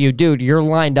to tell you, dude, you're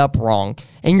lined up wrong,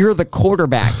 and you're the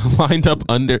quarterback. Lined up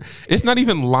under. It's not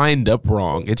even lined up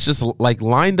wrong. It's just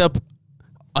lined up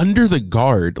under the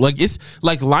guard. It's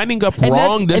lining up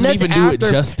wrong doesn't even do it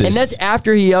justice. And that's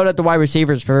after he yelled at the wide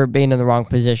receivers for being in the wrong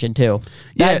position too.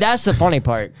 That's the funny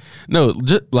part. No,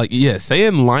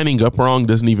 saying lining up wrong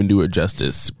doesn't even do it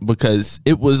justice because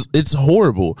it's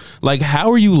horrible. How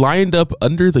are you lined up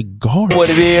under the guard? What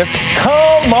it is?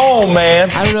 Come on,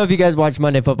 man. I don't know if you guys watched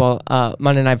Monday Night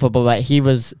Football, but he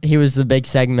was the big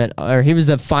segment, or he was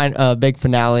the big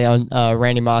finale on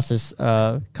Randy Moss's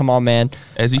Come On, Man.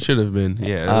 As he should have been.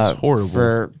 Yeah. It's horrible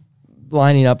for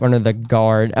lining up under the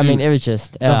guard. I mean, it was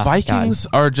just the Vikings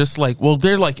are just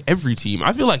they're like every team.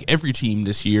 I feel like every team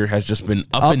this year has just been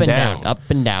up and down, up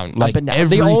and down, like up and down.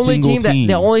 Every the only single team.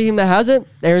 The only team that hasn't,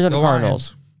 there's the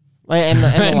Cardinals. And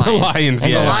the Lions.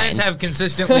 And the Lions have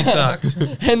consistently sucked.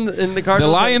 and the Cardinals. The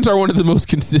Lions are one of the most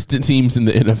consistent teams in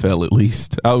the NFL, at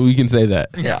least. We can say that.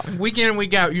 Yeah, week in and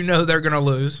week out, they're gonna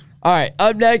lose. All right,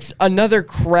 up next, another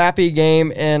crappy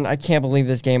game, and I can't believe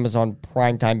this game was on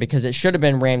primetime because it should have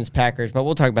been Rams-Packers, but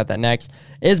we'll talk about that next,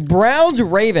 is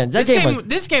Browns-Ravens.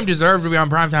 This game deserved to be on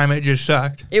primetime. It just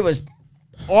sucked. It was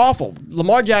awful.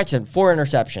 Lamar Jackson, 4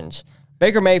 interceptions.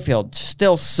 Baker Mayfield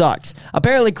still sucks.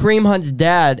 Apparently, Kareem Hunt's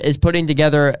dad is putting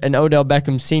together an Odell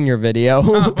Beckham Sr. video.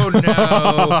 Oh,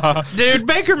 no. Dude,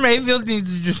 Baker Mayfield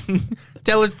needs to just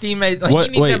tell his teammates. He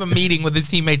needs to have a meeting with his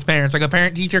teammates' parents, like a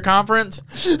parent-teacher conference.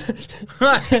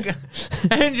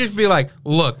 And just be like,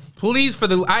 look, please,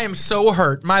 I am so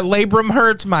hurt. My labrum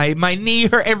hurts. My knee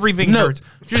hurts. Everything hurts.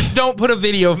 Just don't put a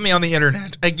video of me on the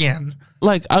internet again.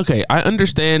 Okay, I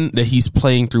understand that he's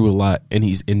playing through a lot and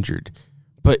he's injured.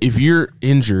 But if you're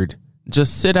injured,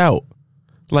 just sit out.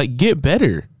 Get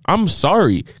better. I'm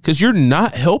sorry, because you're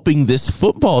not helping this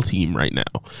football team right now.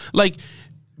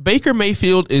 Baker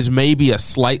Mayfield is maybe a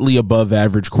slightly above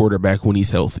average quarterback when he's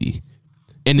healthy.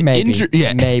 And maybe.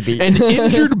 An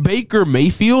injured Baker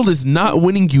Mayfield is not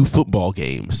winning you football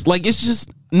games. It's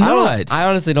just nuts. I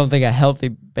honestly don't think a healthy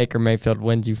Baker Mayfield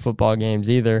wins you football games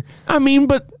either. I mean,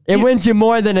 but it wins you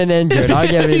more than an injured. I'll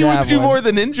give you he that wins you more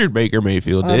than injured Baker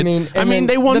Mayfield did. I mean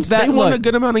they won a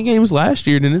good amount of games last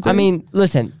year, didn't they? I mean,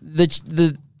 listen,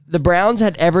 the Browns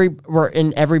were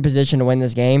in every position to win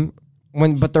this game.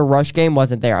 But their rush game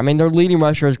wasn't there. I mean, their leading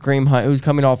rusher is Kareem Hunt, who's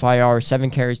coming off IR, 7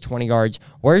 carries, 20 yards.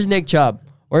 Where's Nick Chubb?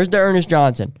 Where's Ernest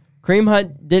Johnson? Kareem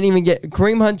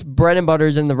Hunt's bread and butter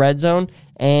is in the red zone,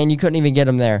 and you couldn't even get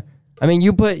him there. I mean,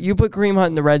 you put Kareem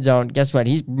Hunt in the red zone, guess what?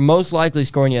 He's most likely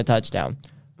scoring you a touchdown.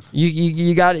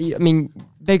 You got. I mean,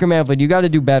 Baker Mayfield, you got to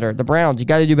do better. The Browns, you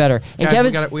got to do better. And Guys,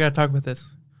 Kevin, we got to talk about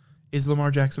this. Is Lamar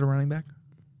Jackson a running back?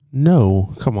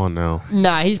 No, come on now.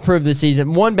 Nah, he's proved this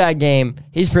season. One bad game.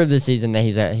 He's proved this season that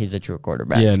he's a true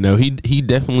quarterback. Yeah, no, he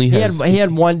definitely has. He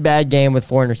had one bad game with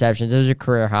 4 interceptions. It was a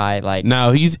career high. Like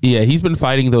No, he's been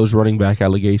fighting those running back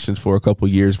allegations for a couple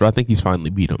years, but I think he's finally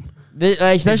beat him. Is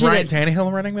especially Ryan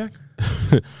Tannehill running back?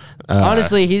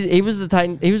 honestly, he was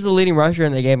the leading rusher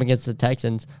in the game against the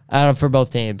Texans. I don't know, for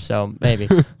both teams, so maybe,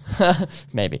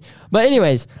 maybe. But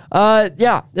anyways,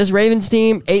 this Ravens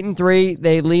team 8-3.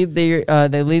 They lead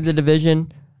the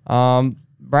division.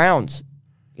 Browns,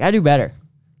 you gotta do better.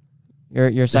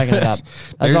 You're sucking it up.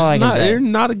 That's all I can say. They're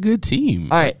not a good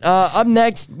team. All right. Up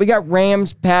next, we got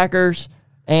Rams, Packers,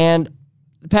 and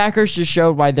the Packers just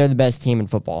showed why they're the best team in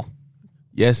football.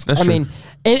 Yes, that's true. I mean,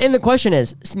 and the question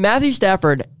is, Matthew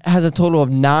Stafford has a total of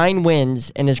 9 wins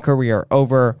in his career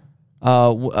over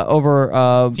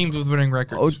Teams with winning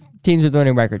records. teams with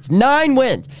winning records. 9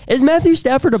 wins. Is Matthew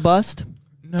Stafford a bust?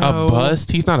 No. A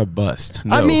bust? He's not a bust.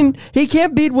 No. I mean, he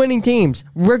can't beat winning teams,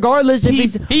 regardless if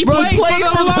he's He Bro, played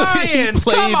for the Lions.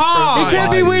 played Come for on. He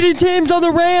can't be winning teams on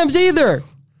the Rams either.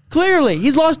 Clearly,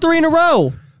 he's lost 3 in a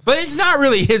row. But it's not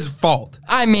really his fault.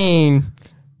 I mean,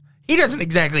 He doesn't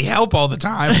exactly help all the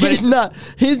time. But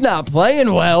he's not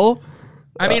playing well.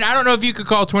 I mean, I don't know if you could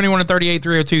call 21-38,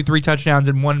 302, 3 touchdowns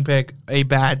and 1 pick a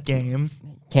bad game.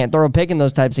 Can't throw a pick in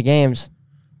those types of games.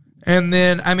 And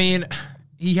then,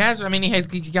 he's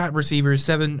got receivers,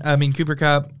 Cooper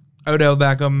Kupp, Odell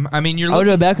Beckham.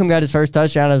 Odell Beckham got his first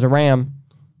touchdown as a Ram.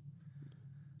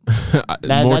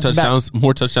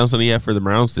 More touchdowns than he had for the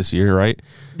Browns this year, right?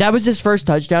 That was his first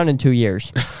touchdown in 2 years.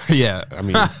 Yeah, I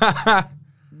mean,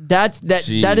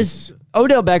 that is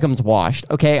Odell Beckham's washed.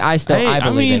 Okay, I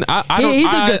believe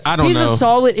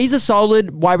it. He's a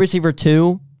solid wide receiver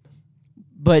too,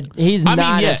 but he's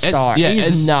not a star.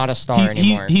 He's not a star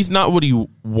anymore. He's not what he once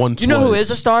was. Do you know who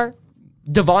is a star?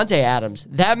 Devontae Adams.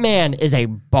 That man is a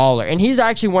baller, and he's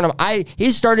actually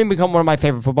he's starting to become one of my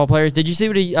favorite football players. Did you see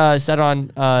what he said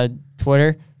on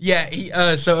Twitter?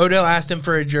 Yeah, so Odell asked him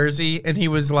for a jersey, and he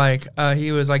was like,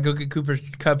 go get Cooper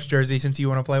Kupp's jersey since you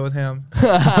want to play with him.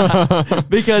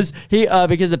 because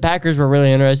the Packers were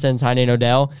really interested in signing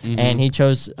Odell, and he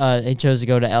chose to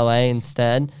go to LA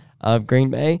instead of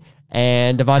Green Bay.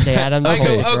 And Devontae Adams.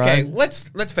 Okay,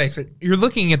 let's face it. You're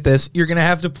looking at this. You're gonna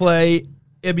have to play.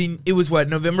 I mean, it was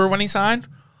November when he signed?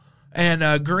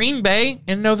 And Green Bay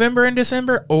in November and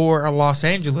December, or Los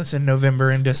Angeles in November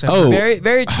and December? Oh, very,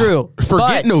 very true.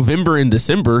 Forget November and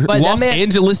December. Los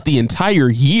Angeles the entire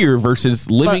year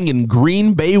versus living in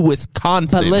Green Bay,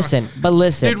 Wisconsin. But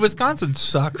listen. Dude, Wisconsin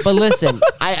sucks. But listen,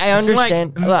 I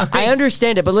understand. I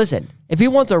understand it, but listen. If he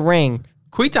wants a ring...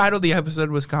 Can we title the episode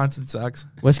Wisconsin Sucks?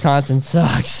 Wisconsin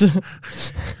sucks.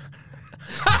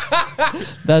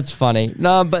 That's funny.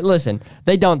 No, but listen,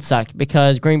 they don't suck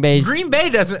because Green Bay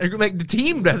doesn't, the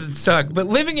team doesn't suck, but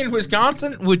living in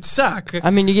Wisconsin would suck. I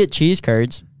mean, you get cheese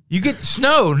curds. You get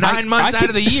snow 9 months out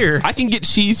of the year. I can get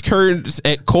cheese curds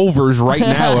at Culver's right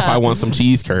now if I want some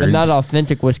cheese curds. But not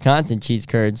authentic Wisconsin cheese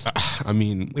curds. I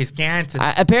mean, Wisconsin.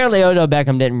 Apparently, Odell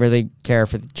Beckham didn't really care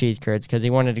for the cheese curds because he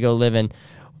wanted to go live in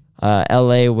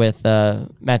L.A. with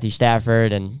Matthew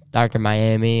Stafford and Dr.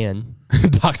 Miami and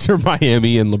Dr.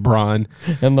 Miami and LeBron.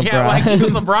 Yeah, like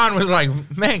even LeBron was like,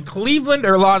 man, Cleveland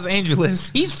or Los Angeles?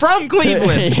 He's from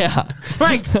Cleveland. Yeah.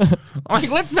 Like,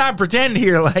 let's not pretend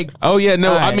here. Like, oh yeah,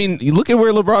 no. Right. I mean, look at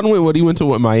where LeBron went. What he went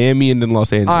to? Miami and then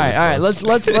Los Angeles. All right. Let's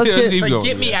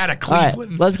get me out of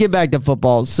Cleveland. Right, let's get back to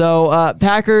football. So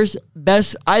Packers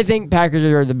best. I think Packers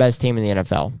are the best team in the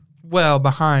NFL. Well,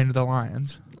 behind the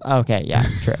Lions. Okay, yeah,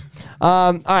 true.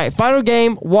 All right, final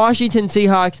game, Washington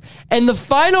Seahawks. And the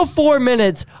final 4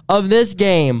 minutes of this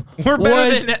game it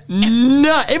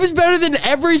was better than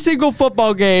every single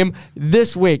football game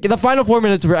this week. The final 4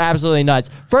 minutes were absolutely nuts.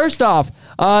 First off,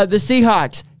 the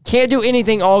Seahawks can't do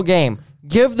anything all game.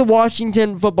 Give the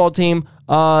Washington football team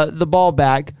the ball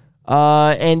back,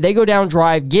 and they go down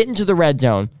drive, get into the red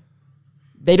zone.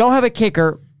 They don't have a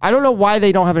kicker. I don't know why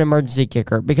they don't have an emergency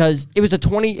kicker because it was like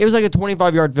a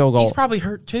 25-yard field goal. He's probably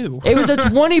hurt too. It was a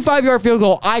 25-yard field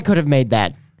goal. I could have made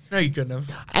that. No, you couldn't have.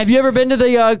 Have you ever been to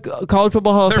the College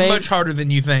Football Hall of Fame? They're much harder than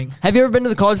you think. Have you ever been to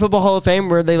the College Football Hall of Fame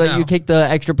where they let you kick the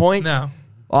extra points? No.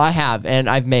 Well, I have, and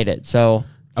I've made it. So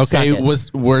okay,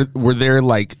 were there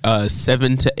like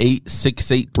 7 to 8,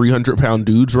 6'8", 300-pound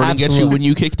dudes running at you when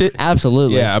you kicked it?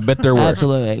 Absolutely. Yeah, I bet there were.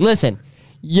 Absolutely. Listen.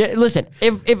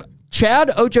 If Chad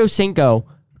Ochocinco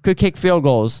could kick field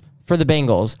goals for the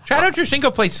Bengals. Chad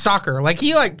Ochocinco plays soccer. Like,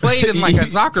 he played in a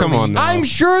soccer Come on league. now. I'm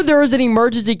sure there is an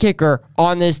emergency kicker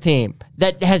on this team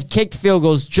that has kicked field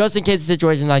goals just in case of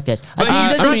situations like this. But in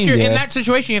that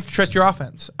situation, you have to trust your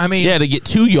offense. I mean, Yeah, to get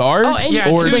 2 yards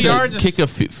and or 2 to yards- kick a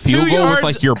field 2 goal yards-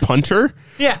 with your punter.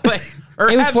 yeah, or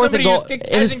It was have fourth somebody and who's goal. kicked,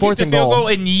 It was hasn't fourth kicked a and field goal. goal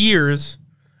in years.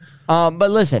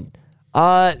 But listen,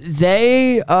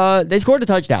 they scored a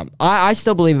touchdown. I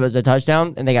still believe it was a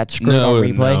touchdown, and they got screwed No, on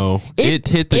replay. no. It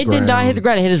hit the It did not hit the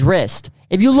ground. It hit his wrist.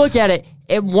 If you look at it,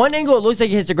 at one angle it looks like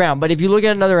it hits the ground, but if you look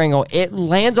at another angle, it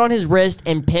lands on his wrist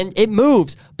and it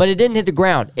moves, but it didn't hit the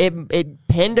ground. It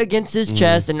pinned against his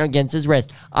chest and against his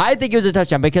wrist. I think it was a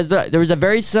touchdown because there was a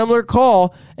very similar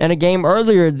call in a game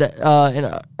earlier in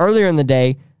the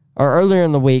day or earlier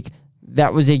in the week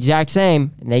that was the exact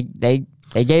same, and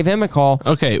they gave him a call.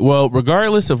 Okay, well,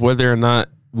 regardless of whether or not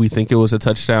we think it was a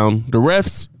touchdown, the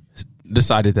refs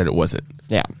decided that it wasn't.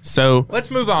 Yeah. So Let's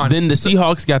move on. Then the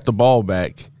Seahawks got the ball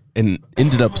back and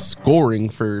ended up scoring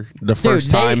for the first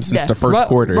Dude, time since the first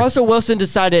quarter. Russell Wilson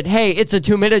decided, hey, it's a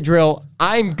 2-minute drill.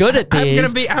 I'm good at these.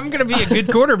 I'm gonna be a good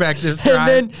quarterback this and drive.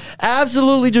 then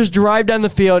absolutely just drive down the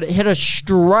field, hit a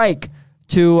strike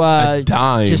to A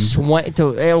dime. to Swain, to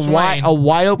a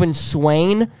wide open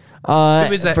Swain. Who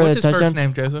is that? for What's the his touchdown. first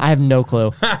name, Joseph? I have no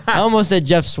clue. I almost said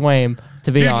Jeff Swain,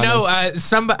 to be Dude,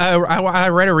 honest. no. I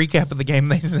read a recap of the game.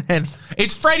 They said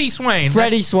it's Freddie Swain.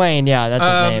 Freddie Swain, yeah, that's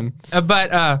his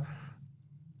name.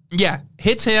 Yeah,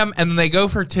 hits him, and then they go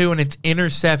for 2, and it's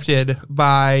intercepted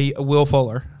by Will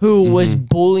Fuller. Who was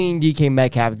bullying DK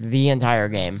Metcalf the entire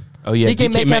game. Oh, yeah,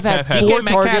 DK Metcalf had had- 4 DK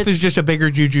Metcalf targets. is just a bigger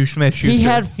Juju Smith-Schuster. He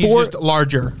had He's 4 just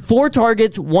larger. 4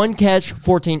 targets, 1 catch,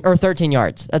 13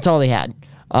 yards. That's all he had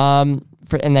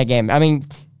in that game. I mean,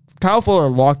 Kyle Fuller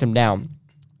locked him down.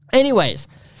 Anyways,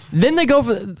 then the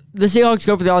Seahawks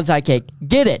go for the onside kick,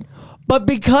 get it, but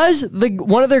because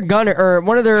one of their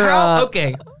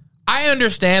Okay, I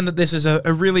understand that this is a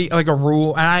really a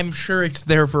rule, and I'm sure it's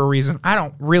there for a reason. I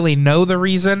don't really know the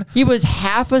reason. he was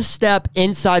half a step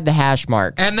inside the hash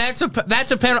mark. And that's a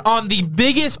penalty on the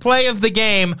biggest play of the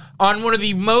game, on one of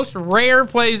the most rare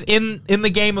plays in the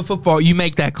game of football. You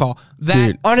make that call. That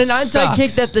Dude. On an onside sucks.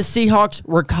 kick that the Seahawks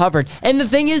recovered. And the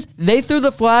thing is, they threw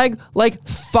the flag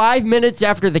 5 minutes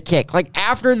after the kick.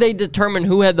 After they determined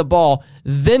who had the ball,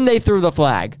 then they threw the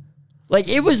flag.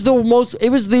 It was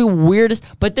the weirdest.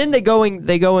 But then they go and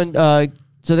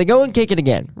kick it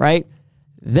again, right?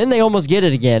 Then they almost get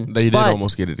it again. They did but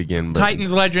almost get it again. But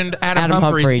Titans legend Adam Adam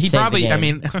Humphries. Humphries He saved the probably. I game.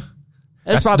 mean,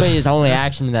 That's probably his only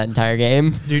action in that entire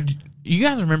game. dude, you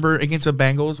guys remember against the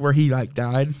Bengals where he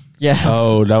died? Yeah.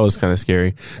 Oh, that was kind of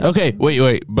scary. Okay,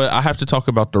 wait. But I have to talk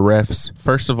about the refs.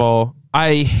 First of all,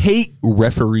 I hate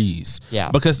referees.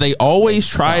 Yeah. Because they always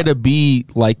try to be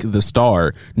like the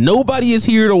star. Nobody is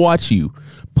here to watch you.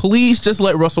 Please just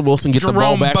let Russell Wilson get the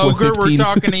ball Jerome back Boger, with 15 we're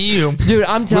talking to you. Dude,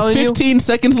 I'm with telling you. 15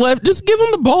 seconds left. Just give him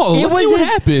the ball. Let's see what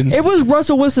happens. It was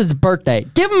Russell Wilson's birthday.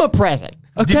 Give him a present.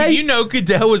 Okay? Did you know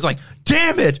Goodell was like,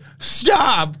 damn it,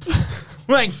 stop.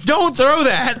 Don't throw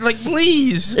that.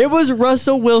 Please. It was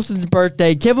Russell Wilson's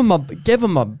birthday. Give him a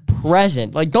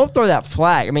present. Don't throw that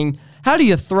flag. I mean, how do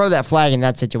you throw that flag in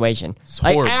that situation?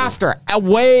 horrible.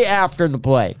 Way after the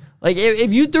play.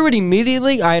 If you threw it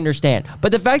immediately, I understand.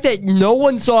 But the fact that no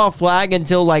one saw a flag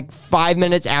until 5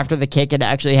 minutes after the kick had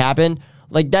actually happened,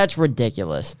 that's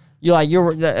ridiculous.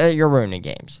 You're ruining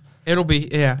games. It'll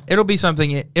be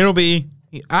something.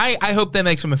 I hope they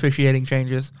make some officiating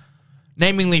changes.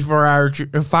 Namely for our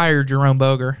fired Jerome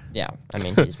Boger. Yeah, I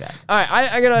mean he's bad. All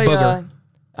right,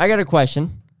 I got a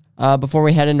question before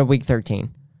we head into Week 13.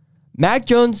 Mac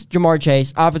Jones, Jamar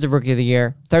Chase, Offensive Rookie of the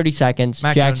Year, 30 seconds.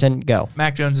 Mac Jackson, go.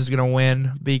 Mac Jones is going to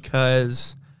win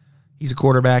because he's a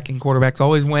quarterback, and quarterbacks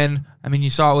always win. I mean, you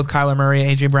saw it with Kyler Murray.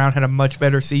 A.J. Brown had a much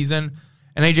better season,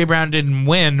 and A.J. Brown didn't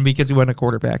win because he wasn't a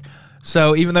quarterback.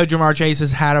 So even though Jamar Chase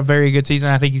has had a very good season,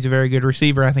 I think he's a very good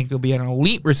receiver. I think he'll be an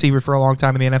elite receiver for a long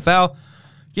time in the NFL.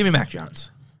 Give me Mac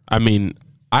Jones. I mean,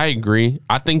 I agree.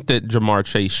 I think that Jamar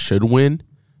Chase should win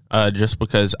just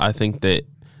because I think that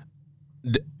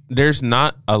there's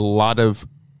not a lot of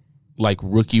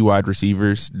rookie wide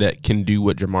receivers that can do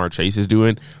what Jamar Chase is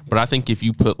doing. But I think if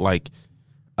you put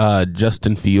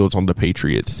Justin Fields on the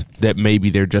Patriots, that maybe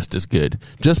they're just as good.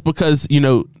 Just because,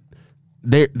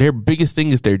 their biggest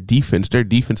thing is their defense. Their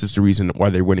defense is the reason why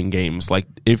they're winning games.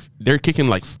 If they're kicking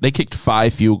they kicked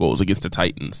 5 field goals against the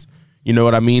Titans. You know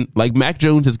what I mean? Like, Mac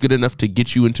Jones is good enough to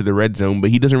get you into the red zone, but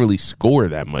he doesn't really score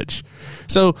that much.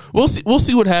 So we'll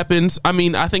see what happens. I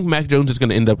mean, I think Mac Jones is going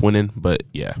to end up winning, but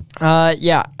yeah.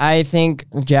 Yeah, I think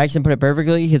Jackson put it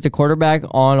perfectly. He's a quarterback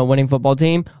on a winning football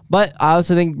team. But I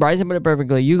also think Bryson put it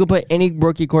perfectly. You could put any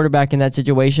rookie quarterback in that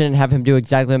situation and have him do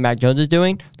exactly what Mac Jones is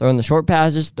doing, throwing the short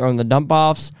passes, throwing the dump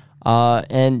offs,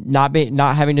 and not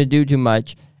having to do too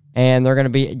much. And they're going to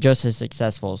be just as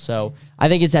successful. So I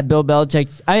think it's that Bill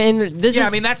Belichick's. I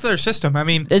mean, that's their system. I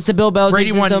mean, it's the Bill Belichick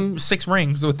Brady system. won 6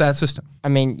 rings with that system. I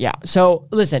mean, yeah. So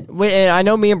listen, and I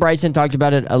know me and Bryson talked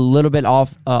about it a little bit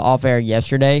off air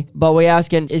yesterday, but we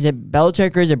asking, is it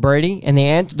Belichick or is it Brady?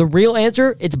 And the real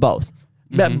answer, it's both.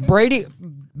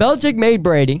 Belichick made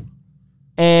Brady,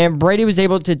 and Brady was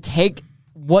able to take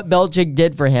what Belichick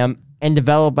did for him and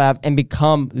develop and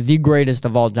become the greatest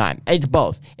of all time. It's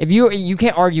both. If you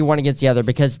can't argue one against the other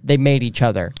because they made each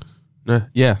other.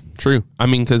 Yeah, true. I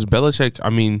mean, because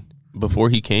Belichick,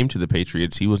 before he came to the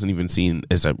Patriots, he wasn't even seen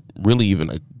as even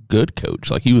a good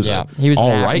coach. Like, he was an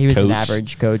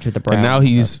average coach with the Browns. And now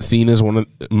he's seen as one of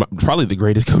probably the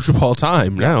greatest coach of all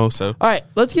time now. So all right,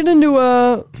 let's get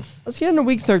into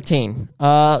week 13.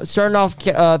 Starting off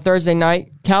Thursday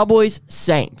night, Cowboys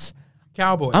Saints.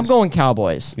 Cowboys. I'm going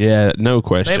Cowboys. Yeah, no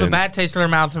question. They have a bad taste in their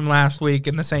mouth from last week,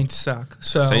 and the Saints suck.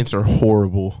 So Saints are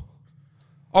horrible.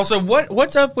 Also,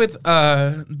 what's up with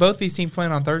both these teams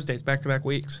playing on Thursdays, back-to-back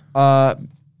weeks? I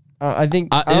think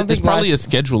it's probably a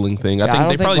scheduling thing. I think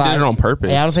they probably did it on purpose.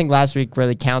 Yeah, I don't think last week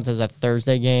really counts as a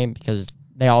Thursday game because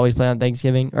they always play on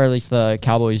Thanksgiving, or at least the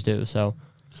Cowboys do. So,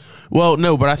 well,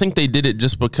 no, but I think they did it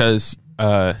just because.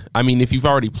 If you've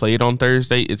already played on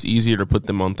Thursday, it's easier to put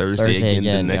them on Thursday again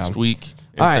the next week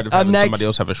instead of having somebody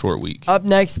else have a short week. Up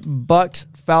next, Bucks,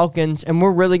 Falcons, and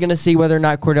we're really going to see whether or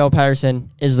not Cordell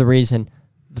Patterson is the reason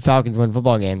the Falcons win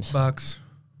football games. Bucks.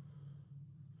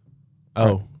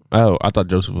 Oh, I thought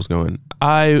Joseph was going.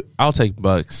 I'll take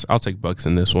Bucks. I'll take Bucks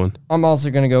in this one. I'm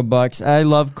also going to go Bucks. I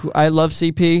love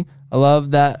CP. I love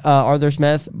that Arthur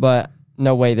Smith, but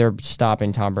no way they're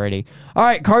stopping Tom Brady. All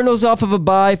right, Cardinals off of a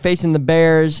bye facing the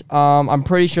Bears. I'm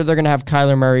pretty sure they're going to have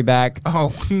Kyler Murray back. Oh,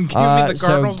 give me the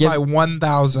Cardinals by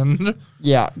 1,000.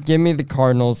 Yeah, give me the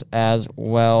Cardinals as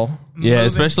well. Yeah,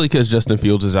 especially because Justin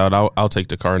Fields is out. I'll take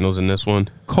the Cardinals in this one.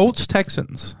 Colts,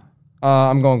 Texans.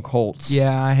 I'm going Colts.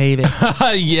 Yeah, I hate it.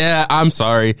 Yeah, I'm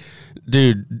sorry.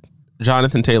 Dude,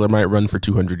 Jonathan Taylor might run for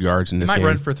 200 yards in this game. Might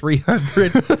run for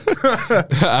 300.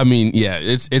 I mean, yeah,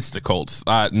 it's the Colts.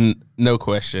 No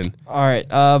question. All right,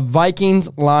 Vikings,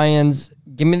 Lions.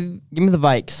 Give me the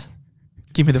Vikes.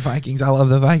 Give me the Vikings. I love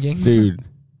the Vikings. Dude,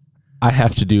 I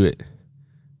have to do it.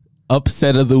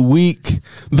 Upset of the week.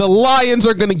 The Lions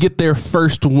are going to get their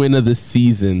first win of the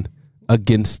season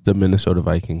against the Minnesota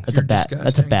Vikings. That's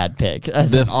a bad pick.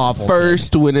 That's an awful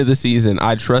first win of the season.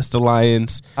 I trust the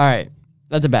Lions. All right.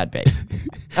 That's a bad pick.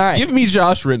 All right. Give me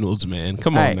Josh Reynolds, man.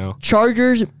 Come on now.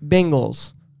 Chargers,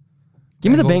 Bengals.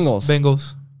 Give me the Bengals.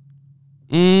 Bengals.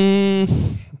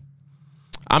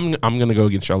 I'm gonna go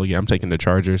against y'all again. I'm taking the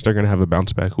Chargers. They're gonna have a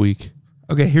bounce back week.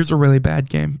 Okay, here's a really bad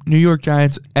game. New York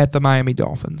Giants at the Miami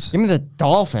Dolphins. Give me the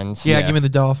Dolphins. Yeah, give me the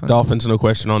Dolphins. Dolphins, no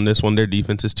question on this one. Their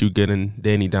defense is too good, and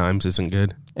Danny Dimes isn't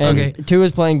good. And Tua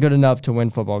is playing good enough to win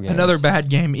football games. Another bad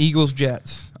game. Eagles,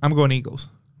 Jets. I'm going Eagles.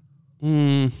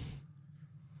 I'm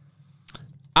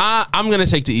going to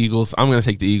take the Eagles. I'm going to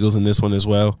take the Eagles in this one as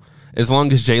well. As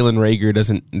long as Jalen Reagor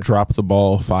doesn't drop the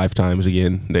ball 5 times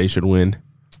again, they should win.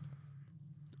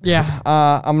 Yeah,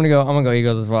 I'm gonna go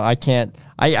Eagles as well. I can't.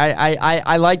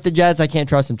 I like the Jets. I can't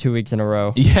trust them 2 weeks in a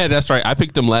row. Yeah, that's right. I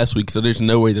picked them last week, so there's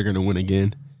no way they're going to win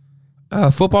again.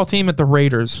 Football team at the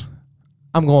Raiders.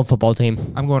 I'm going football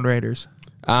team. I'm going Raiders.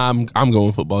 I'm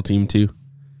going football team too.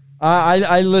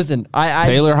 I listen.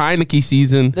 Taylor Heineke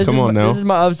season. Come on now. This is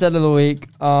my upset of the week.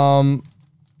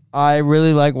 I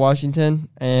really like Washington,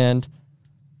 and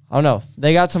I don't know.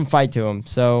 They got some fight to them.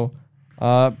 So,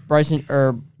 Bryson,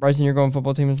 you're going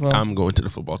football team as well? I'm going to the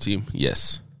football team.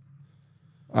 Yes.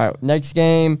 All right. Next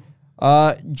game,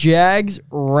 Jags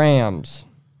Rams.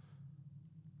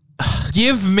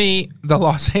 Give me the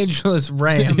Los Angeles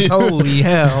Rams. Holy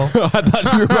hell. I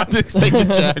thought you were about to say the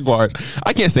Jaguars.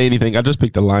 I can't say anything. I just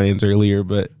picked the Lions earlier,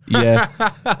 but yeah.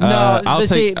 I'll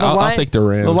take the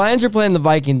Rams. The Lions are playing the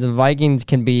Vikings, and the Vikings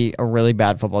can be a really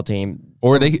bad football team.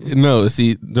 Or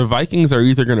the Vikings are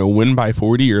either going to win by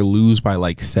 40 or lose by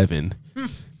like 7.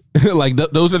 Like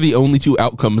those are the only 2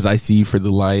 outcomes I see for the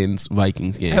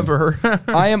Lions-Vikings game. Ever.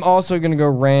 I am also going to go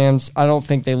Rams. I don't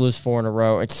think they lose 4 in a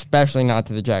row, especially not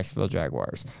to the Jacksonville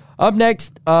Jaguars. Up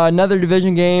next, another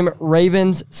division game,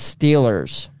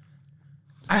 Ravens-Steelers.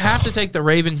 I have to take the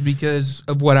Ravens because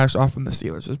of what I saw from the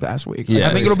Steelers this past week. Yeah,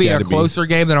 I think it'll be a closer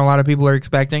game than a lot of people are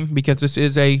expecting because this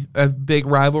is a big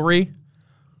rivalry.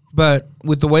 But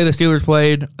with the way the Steelers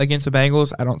played against the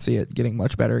Bengals, I don't see it getting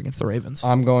much better against the Ravens.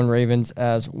 I'm going Ravens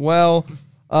as well.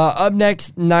 Up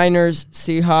next, Niners,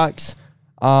 Seahawks.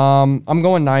 I'm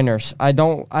going Niners. I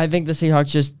think the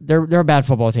Seahawks they're a bad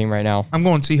football team right now. I'm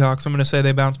going Seahawks. I'm going to say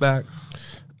they bounce back.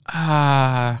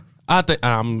 I think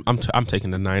I'm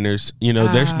taking the Niners. You know,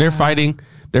 they're fighting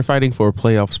for a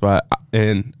playoff spot,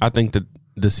 and I think that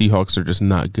the Seahawks are just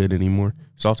not good anymore.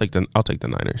 So I'll take the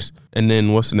Niners. And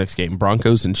then what's the next game?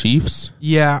 Broncos and Chiefs.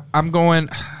 Yeah, I'm going.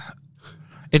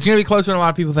 It's going to be closer than a lot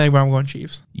of people think, but I'm going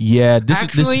Chiefs. Yeah,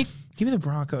 Actually, give me the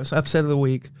Broncos. Upset of the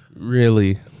week.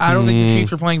 Really? I don't think the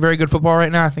Chiefs are playing very good football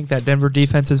right now. I think that Denver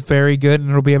defense is very good, and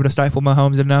it'll be able to stifle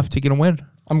Mahomes enough to get a win.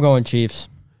 I'm going Chiefs.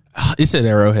 It's at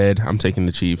Arrowhead. I'm taking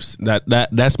the Chiefs.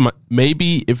 That's my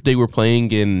maybe if they were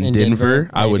playing in Denver,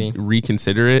 I would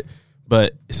reconsider it.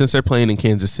 But since they're playing in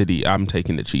Kansas City, I'm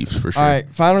taking the Chiefs for sure. All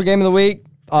right, final game of the week.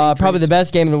 Probably the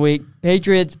best game of the week.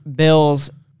 Patriots,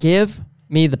 Bills. Give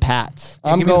me the Pats.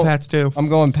 Give me the Pats too. I'm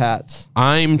going Pats.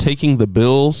 I'm taking the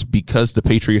Bills because the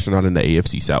Patriots are not in the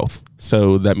AFC South.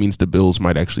 So that means the Bills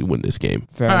might actually win this game.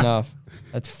 Fair enough.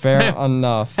 That's fair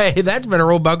enough. Hey, that's been a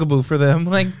real bugaboo for them.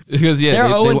 Like because they're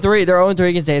 0-3. They're 0-3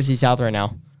 against the AFC South right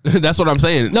now. That's what I'm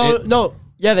saying. No.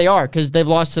 Yeah, they are because they've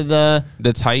lost to the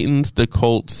Titans, the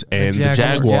Colts, and the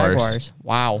Jaguars.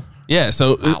 Wow. Yeah,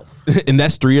 so and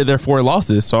that's 3 of their 4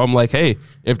 losses. So I'm like, hey,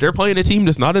 if they're playing a team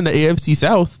that's not in the AFC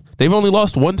South, they've only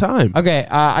lost 1 time. Okay,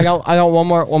 I got one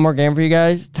more game for you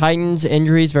guys. Titans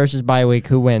injuries versus bye week.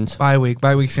 Who wins? Bye week.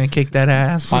 Bye week's gonna kick that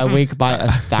ass. Bye week by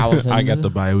 1,000. I got the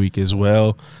bye week as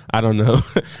well. I don't know.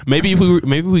 maybe if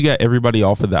we got everybody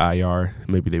off of the IR,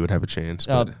 maybe they would have a chance.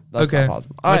 No, that's not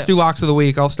possible. Let's do locks of the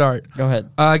week. I'll start. Go ahead.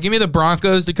 Give me the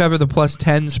Broncos to cover the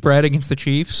 +10 spread against the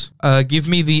Chiefs. Give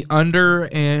me the under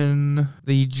in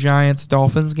the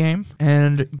Giants-Dolphins game.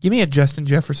 And give me a Justin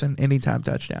Jefferson anytime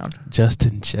touchdown.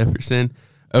 Justin Jefferson.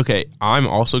 Okay, I'm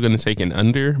also going to take an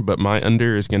under, but my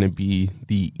under is going to be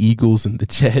the Eagles and the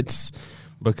Jets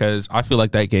because I feel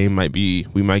like that game we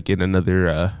might get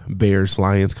another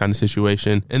Bears-Lions kind of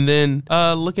situation. And then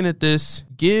looking at this,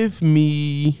 give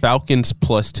me Falcons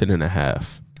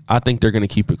 +10.5. I think they're going to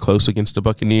keep it close against the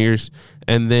Buccaneers.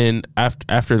 And then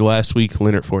after last week,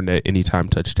 Leonard Fournette, anytime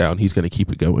touchdown, he's going to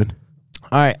keep it going.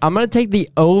 All right, I'm going to take the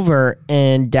over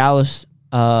in Dallas,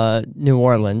 New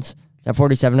Orleans. It's at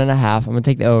 47.5. I'm going to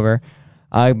take the over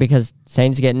because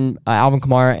Saints getting Alvin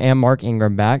Kamara and Mark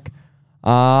Ingram back.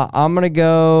 I'm going to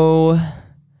go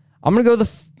I'm going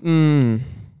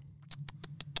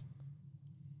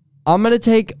to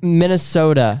take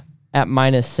Minnesota at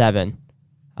 -7.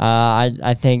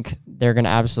 I think they're going to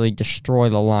absolutely destroy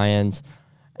the Lions.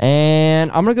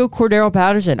 And I'm going to go Cordero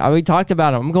Patterson. We talked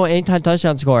about him. I'm going anytime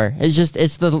touchdown scorer.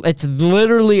 It's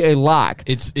literally a lock.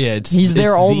 He's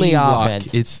their only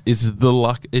offense. It's the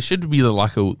lock. It should be the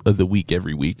lock of the week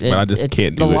every week, but I just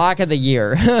can't do it. The lock of the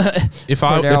year. If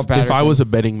I was a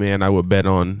betting man, I would bet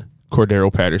on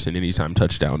Cordero Patterson anytime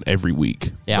touchdown every week.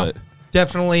 Yeah. But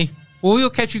definitely. Well, we'll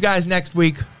catch you guys next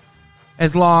week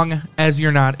as long as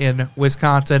you're not in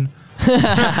Wisconsin.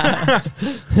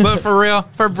 But for real,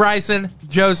 for Bryson,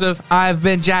 Joseph, I've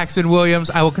been Jackson Williams.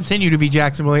 I will continue to be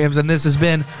Jackson Williams, and this has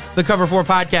been the Cover 4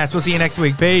 Podcast. We'll see you next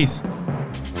week. Peace.